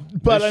You- show,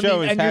 but this I show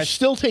mean, is and you're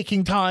still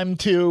taking time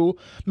to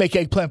make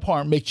eggplant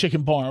parm, make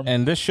chicken parm.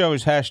 And this show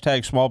is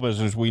hashtag small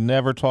business. We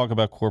never talk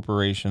about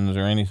corporations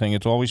or anything.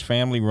 It's always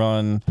family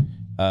run,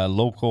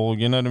 local,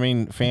 you know what I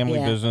mean? Family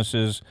Yeah.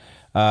 businesses.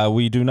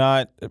 We do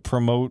not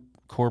promote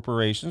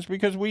corporations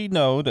because we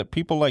know that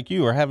people like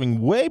you are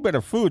having way better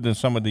food than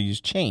some of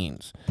these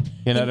chains.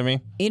 You know what I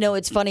mean? You know,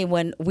 it's funny,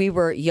 when we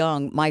were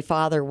young, my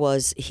father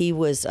was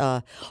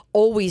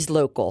always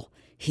local.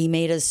 He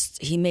made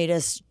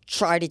us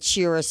try to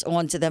cheer us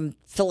on to them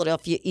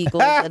Philadelphia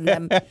Eagles and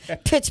them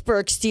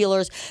Pittsburgh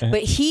Steelers.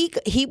 But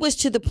he was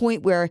to the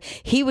point where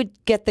he would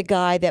get the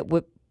guy that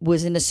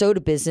was in the soda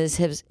business.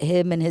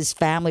 Him and his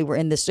family were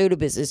in the soda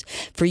business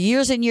for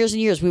years and years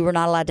and years. We were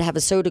not allowed to have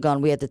a soda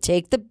gun. We had to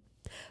take the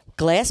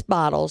glass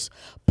bottles,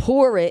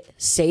 pour it,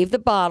 save the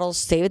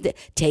bottles,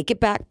 take it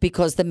back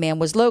because the man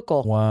was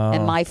local. Wow.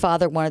 And my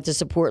father wanted to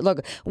support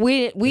local.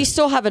 We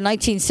still have a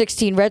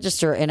 1916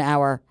 register in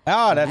our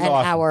that's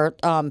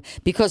awesome.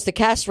 because the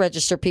cash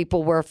register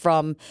people were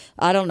from,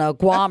 I don't know,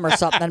 Guam or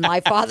something. And my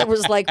father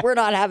was like, we're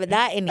not having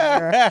that in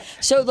here.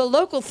 So the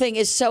local thing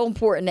is so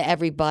important to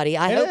everybody.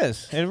 I hope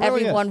is. It really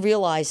everyone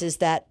realizes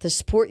that to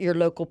support your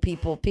local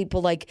people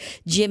like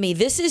Jimmy.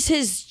 This is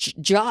his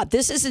job.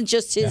 This isn't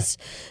just his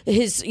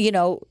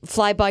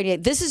fly by day.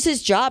 This is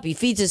his job. He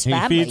feeds his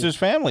family. He feeds his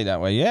family that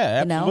way.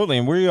 Yeah, know? absolutely.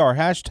 And we are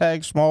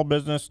hashtag small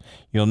business.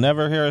 You'll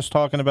never hear us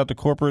talking about the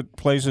corporate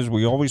places.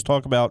 We always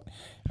talk about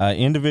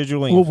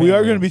individually. What we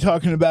are going to be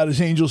talking about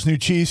is Angel's new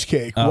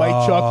cheesecake,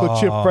 white chocolate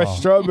chip fresh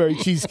strawberry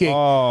cheesecake,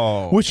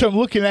 which I'm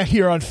looking at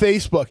here on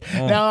Facebook.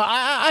 Now,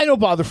 I don't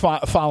bother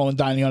following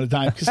Dining on a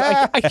Dime because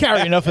I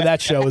carry enough of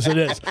that show as it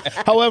is.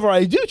 However,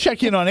 I do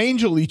check in on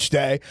Angel each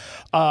day.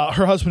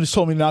 Her husband has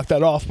told me to knock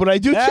that off, but I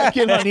do check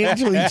in on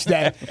Angel each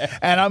day,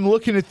 and I'm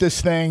looking at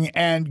this thing,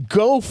 and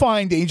go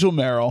find Angel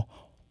Merrill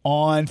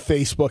on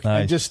Facebook. Nice.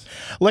 And just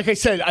like I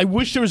said, I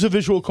wish there was a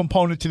visual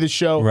component to this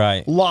show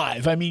Right.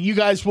 live. I mean, you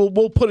guys we'll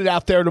put it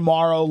out there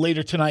tomorrow,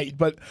 later tonight,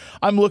 but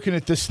I'm looking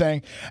at this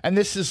thing, and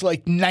this is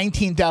like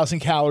 19,000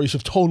 calories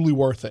of totally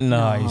worth it.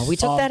 Nice. We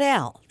took that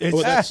out.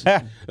 Well, that's,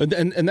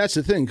 and that's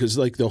the thing, because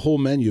like the whole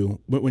menu,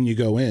 when you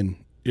go in,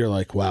 you're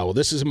like, wow, well,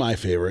 this is my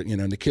favorite. You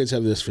know, and the kids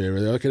have this favorite.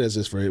 The other kid has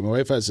this favorite. My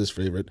wife has this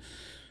favorite.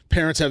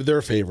 Parents have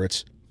their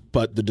favorites.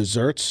 But the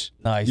desserts,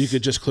 Nice. you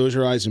could just close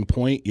your eyes and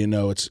point. You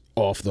know, it's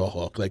off the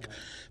hook.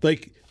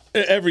 Like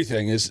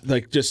everything is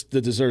like just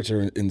the desserts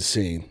are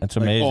insane. That's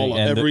Like, amazing.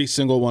 And every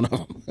single one of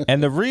them.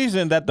 And the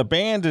reason that the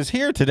band is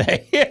here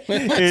today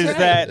is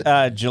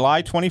that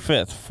July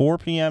 25th, 4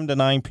 p.m. to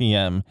 9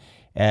 p.m.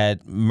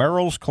 at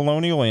Merrill's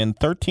Colonial Inn,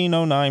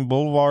 1309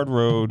 Boulevard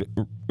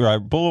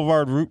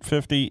Route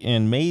 50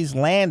 in Mays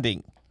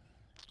Landing,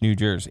 New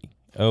Jersey.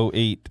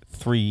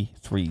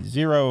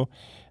 888-08-330.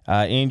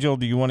 Angel,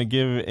 do you want to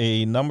give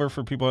a number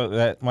for people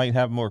that might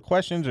have more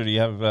questions, or do you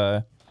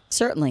have...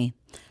 Certainly.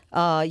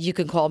 You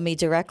can call me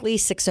directly,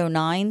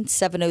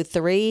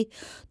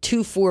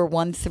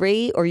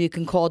 609-703-2413, or you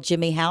can call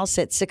Jimmy House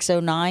at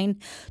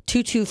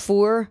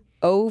 609-224-05.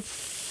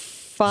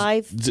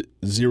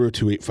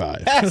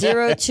 0285.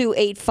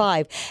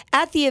 0285.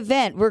 At the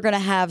event, we're going to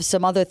have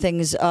some other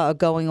things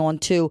going on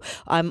too.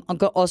 I'm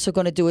also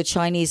going to do a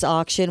Chinese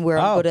auction where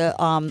I'm going to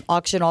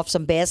auction off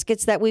some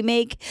baskets that we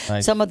make.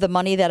 Nice. Some of the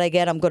money that I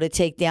get, I'm going to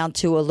take down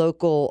to a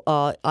local,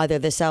 either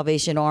the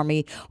Salvation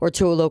Army or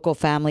to a local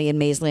family in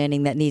Mays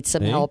Landing that needs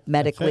some help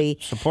medically.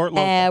 Support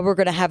local. We're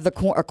going to have a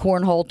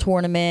cornhole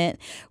tournament.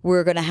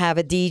 We're going to have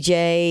a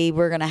DJ.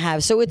 We're going to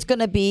have it's going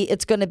to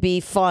be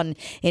fun.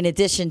 In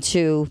addition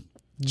to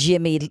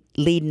Jimmy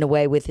leading the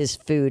way with his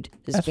food,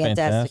 his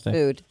fantastic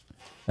food.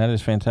 That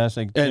is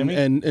fantastic, Jimmy.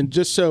 And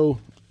just so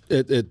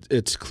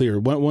it's clear,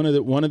 one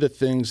of the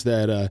things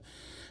that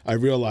I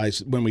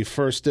realized when we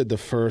first did the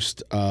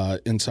first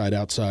Inside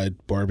Outside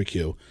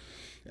barbecue,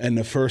 and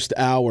the first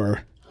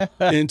hour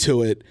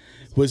into it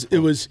was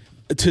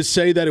to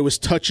say that it was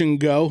touch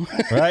and go,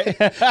 right?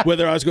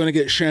 Whether I was going to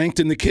get shanked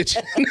in the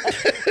kitchen.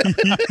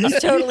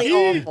 It's totally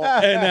awful.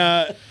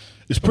 And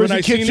when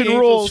I seen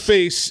Angel's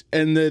face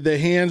and the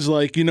hands,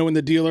 like, when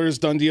the dealer is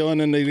done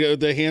dealing and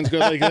the hands go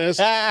like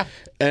this,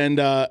 and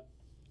I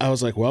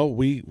was like, well,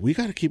 we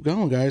got to keep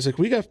going, guys. Like,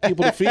 we got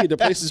people to feed. The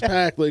place is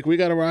packed. Like, we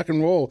got to rock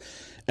and roll.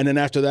 And then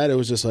after that, it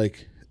was just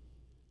like,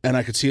 and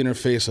I could see in her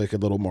face like a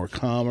little more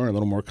calmer.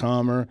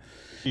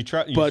 You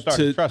started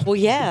to trust. Well,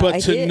 yeah. But I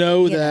to did,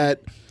 know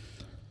that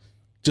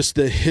just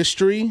the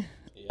history,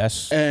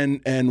 yes, and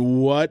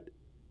what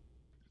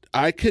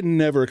I could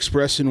never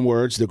express in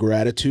words the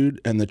gratitude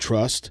and the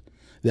trust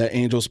that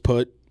Angel's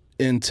put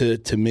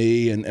into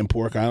me and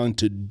Pork Island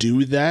to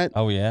do that.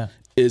 Oh, yeah.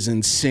 Is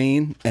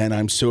insane, and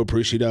I'm so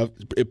appreciative.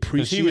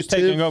 Because he was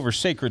taking over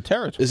sacred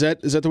territory. Is that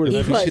the word?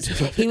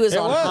 He was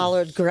on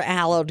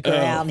hallowed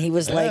ground. He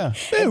was like,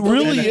 it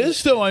really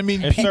is, though. I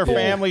mean, it's people, their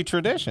family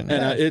tradition.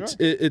 And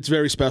it's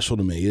very special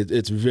to me.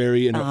 It's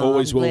very, and it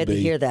always I'm will glad be. to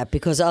hear that,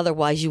 because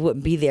otherwise you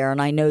wouldn't be there, and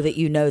I know that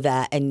you know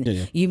that,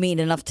 and you mean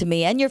enough to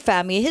me and your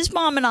family. His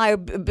mom and I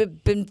have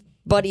been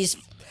buddies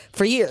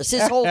for years.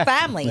 His whole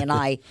family and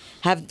I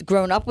have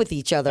grown up with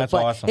each other. That's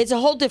but awesome. It's a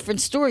whole different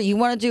story. You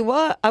want to do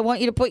what? I want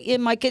you to put you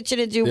in my kitchen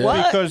and do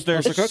what? Because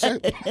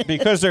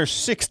there's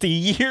 60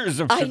 years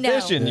of I know.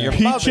 tradition. Your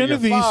Pete mother, your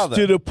Genovese father.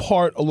 did a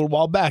part a little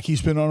while back.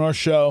 He's been on our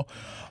show.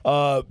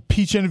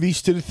 Pete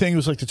Genovese did a thing. It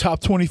was like the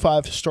top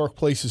 25 historic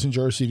places in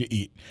Jersey to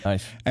eat.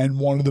 Nice. And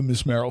one of them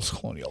is Merrill's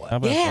Colonial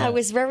Inn. Yeah, I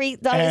was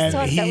touched.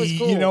 That was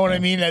cool. You know what I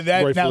mean? And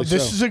now Rightfully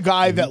this so. is a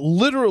guy that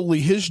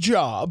literally his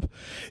job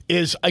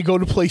is I go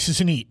to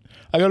places and eat.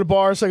 I go to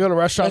bars, I go to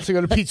restaurants, I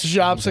go to pizza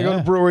shops, I go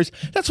to breweries.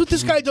 That's what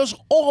this guy does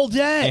all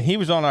day. And he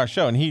was on our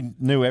show, and he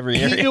knew every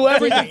area. He knew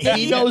everything.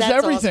 He knows That's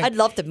everything. awesome. I'd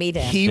love to meet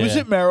him. He was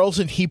at Merrill's,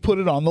 and he put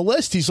it on the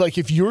list. He's like,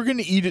 if you're going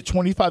to eat at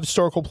 25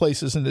 historical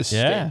places in this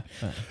state,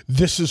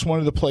 this is one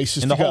of the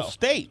places in to the go. whole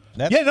state.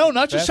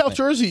 Not just South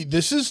Jersey.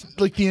 This is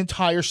like the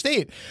entire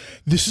state.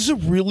 This is a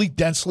really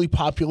densely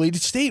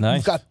populated state. Nice.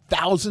 We've got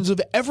thousands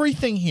of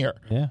everything here.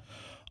 Yeah.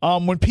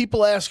 When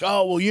people ask,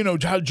 oh, well,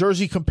 how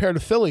Jersey compared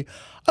to Philly,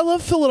 I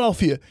love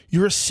Philadelphia.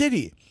 You're a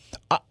city.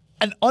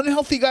 An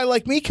unhealthy guy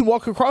like me can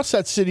walk across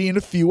that city in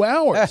a few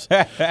hours.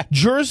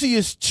 Jersey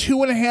is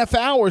 2.5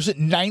 hours at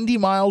 90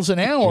 miles an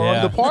hour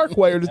on the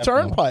Parkway or the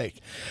Turnpike,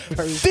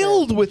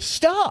 filled with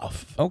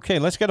stuff. Okay,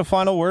 let's get a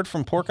final word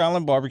from Pork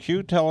Island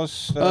Barbecue. Tell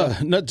us.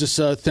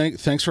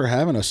 Thanks for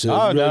having us. It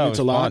Oh, really no, means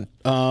it a was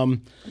lot.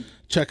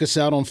 Check us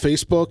out on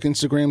Facebook,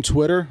 Instagram,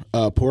 Twitter,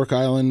 Pork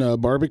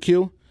Island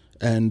Barbecue,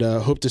 and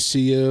hope to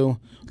see you.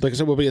 Like I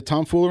said, we'll be at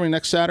Tomfoolery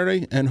next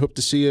Saturday, and hope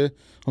to see you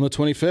on the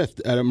 25th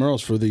at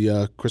Merle's for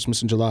the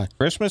Christmas in July.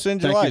 Christmas in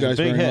Thank July you is a guys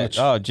big very hit. much.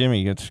 Oh,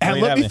 Jimmy, it's great. And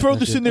let me having throw you.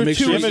 this in there, Make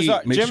too. sure Jim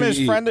is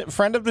you eat.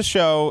 friend of the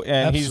show,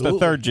 and he's the Absolutely.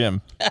 third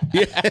Jim.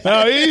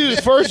 No, he's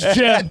the first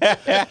Jim.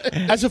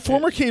 As a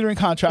former catering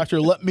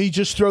contractor, let me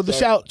just throw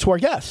this out to our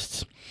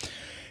guests.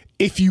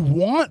 If you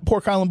want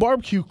Pork Island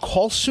Barbecue,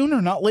 call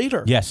sooner, not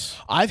later. Yes.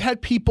 I've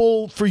had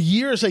people for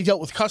years, I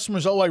dealt with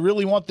customers, I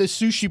really want this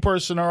sushi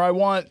person, or I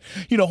want,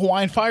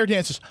 Hawaiian fire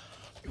dances.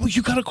 Well,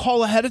 you got to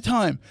call ahead of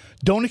time.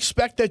 Don't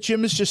expect that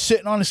Jim is just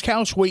sitting on his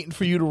couch waiting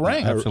for you to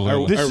ring.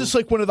 Absolutely. This is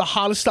like one of the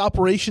hottest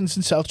operations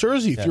in South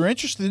Jersey. If you're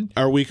interested.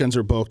 Our weekends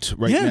are booked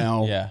right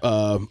now.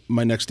 Yeah.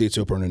 My next date's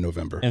open in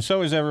November. And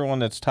so is everyone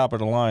that's top of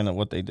the line at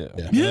what they do.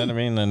 Yeah. You know what I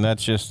mean? And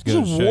that's just It's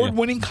goes to show you.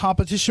 award-winning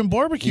competition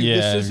barbecue. Yeah,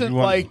 This isn't you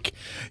want- like,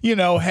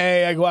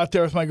 hey, I go out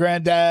there with my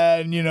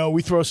granddad and,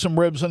 we throw some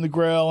ribs on the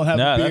grill and have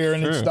No, a that's beer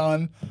and it's true.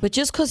 done. But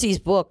just because he's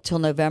booked till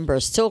November,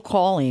 still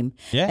call him,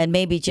 Yeah. and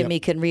maybe Jimmy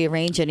can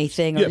rearrange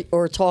anything anything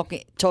or talk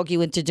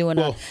you into doing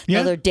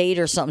another date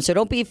or something. So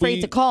don't be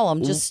afraid to call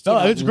them. Just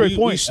that's a great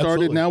point. We started.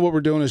 Absolutely. Now what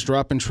we're doing is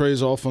dropping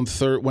trays off on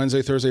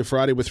Wednesday, Thursday,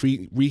 Friday with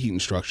reheat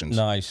instructions.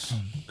 Nice.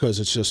 Because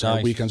it's just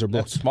our weekends are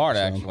booked. That's smart,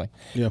 actually.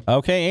 Yeah.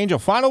 Okay, Angel,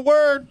 final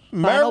word.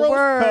 Final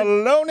word.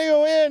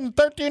 Colonial Inn,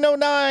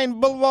 1309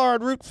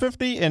 Boulevard, Route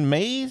 50 in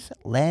Mays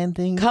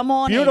Landing. come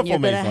on Beautiful in. You're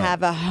going to Mays Landing.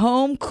 have a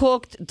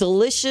home-cooked,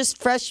 delicious,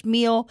 fresh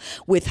meal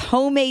with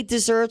homemade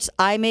desserts.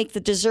 I make the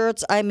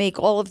desserts. I make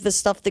all of the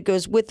stuff that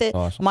goes with it.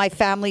 Awesome. My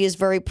family is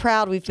very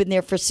proud. We've been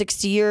there for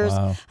 60 years.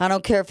 Wow. I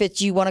don't care if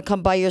it's you want to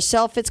come by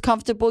yourself. It's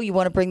comfortable. You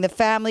want to bring the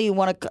family. You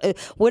want to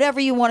whatever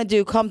you want to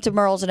do. Come to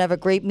Merle's and have a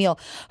great meal.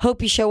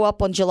 Hope you show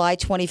up on July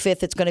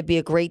 25th. It's going to be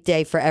a great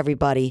day for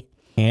everybody.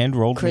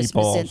 Hand-rolled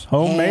Christmas meatballs. and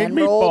Homemade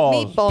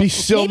hand-rolled meatballs. Be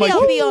still, Maybe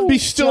I'll be on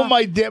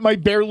my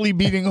barely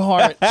beating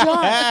heart.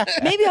 John,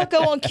 maybe I'll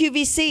go on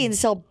QVC and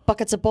sell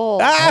buckets of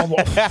balls.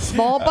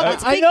 Small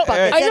buckets, I big know-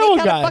 buckets, I know a any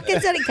kind guy. of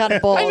buckets, any kind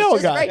of balls. I know a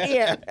Just guy. right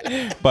here.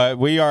 But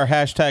we are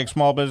hashtag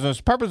small business.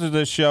 The purpose of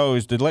this show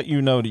is to let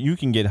you know that you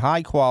can get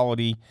high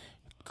quality,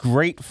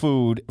 great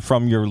food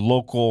from your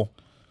local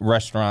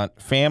restaurant,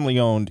 family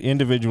owned,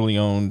 individually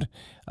owned.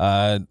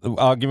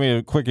 I'll give you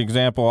a quick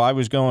example. I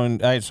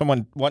had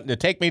someone wanting to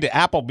take me to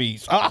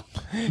Applebee's.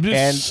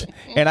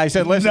 And I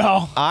said, listen,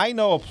 No. I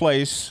know a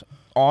place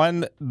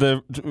on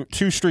the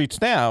 2 streets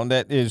down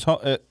that is,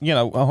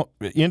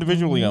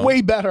 individually owned. Way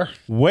better.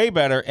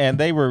 And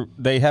they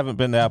haven't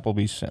been to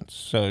Applebee's since.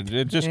 So it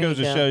just There goes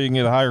you to go. show you can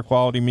get a higher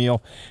quality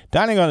meal.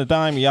 Dining on a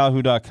Dime,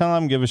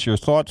 yahoo.com. Give us your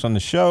thoughts on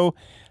the show.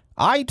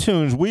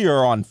 iTunes, we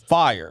are on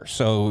fire.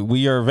 So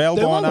we are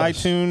available on love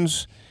us.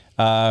 iTunes.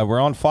 We're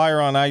on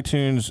fire on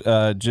iTunes.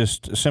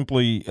 Just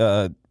simply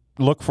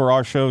look for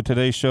our show,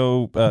 today's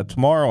show,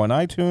 tomorrow on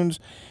iTunes.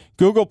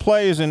 Google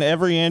Play is in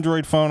every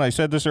Android phone. I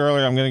said this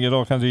earlier. I'm going to get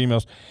all kinds of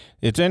emails.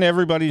 It's in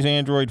everybody's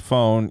Android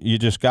phone. You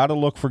just got to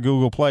look for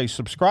Google Play.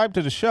 Subscribe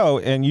to the show,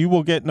 and you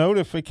will get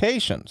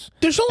notifications.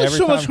 There's only every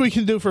so time. much we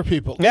can do for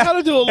people. You got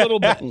to do a little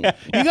bit.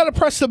 You got to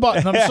press the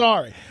button. I'm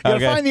sorry. You got to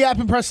Okay. find the app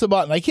and press the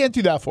button. I can't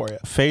do that for you.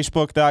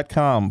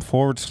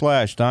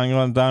 Facebook.com/Dining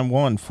on a Dime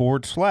 1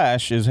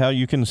 / is how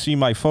you can see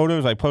my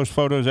photos. I post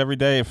photos every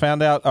day. I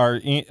found out our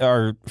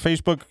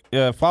Facebook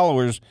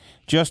followers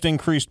just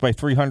increased by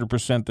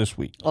 300% this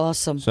week.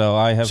 Awesome. So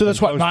I have. So that's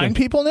been what, posting- 9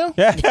 people now?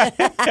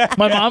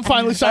 My mom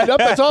finally signed up.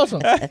 That's awesome.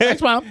 Thanks,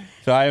 Mom.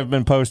 So I have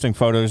been posting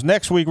photos.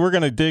 Next week, we're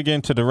going to dig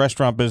into the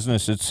restaurant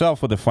business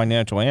itself with a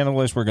financial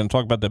analyst. We're going to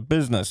talk about the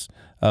business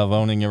of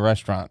owning a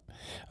restaurant.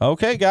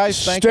 Okay,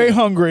 guys, thank Stay you.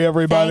 hungry,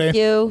 everybody. Thank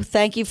you.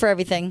 Thank you for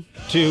everything.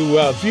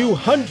 To view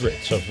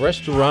hundreds of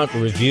restaurant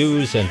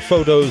reviews and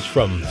photos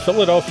from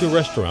Philadelphia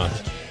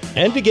restaurants,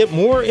 and to get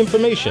more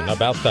information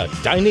about the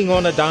Dining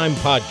on a Dime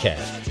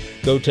podcast,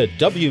 go to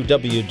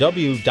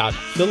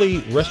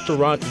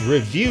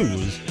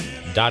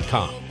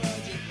www.phillyrestaurantreviews.com.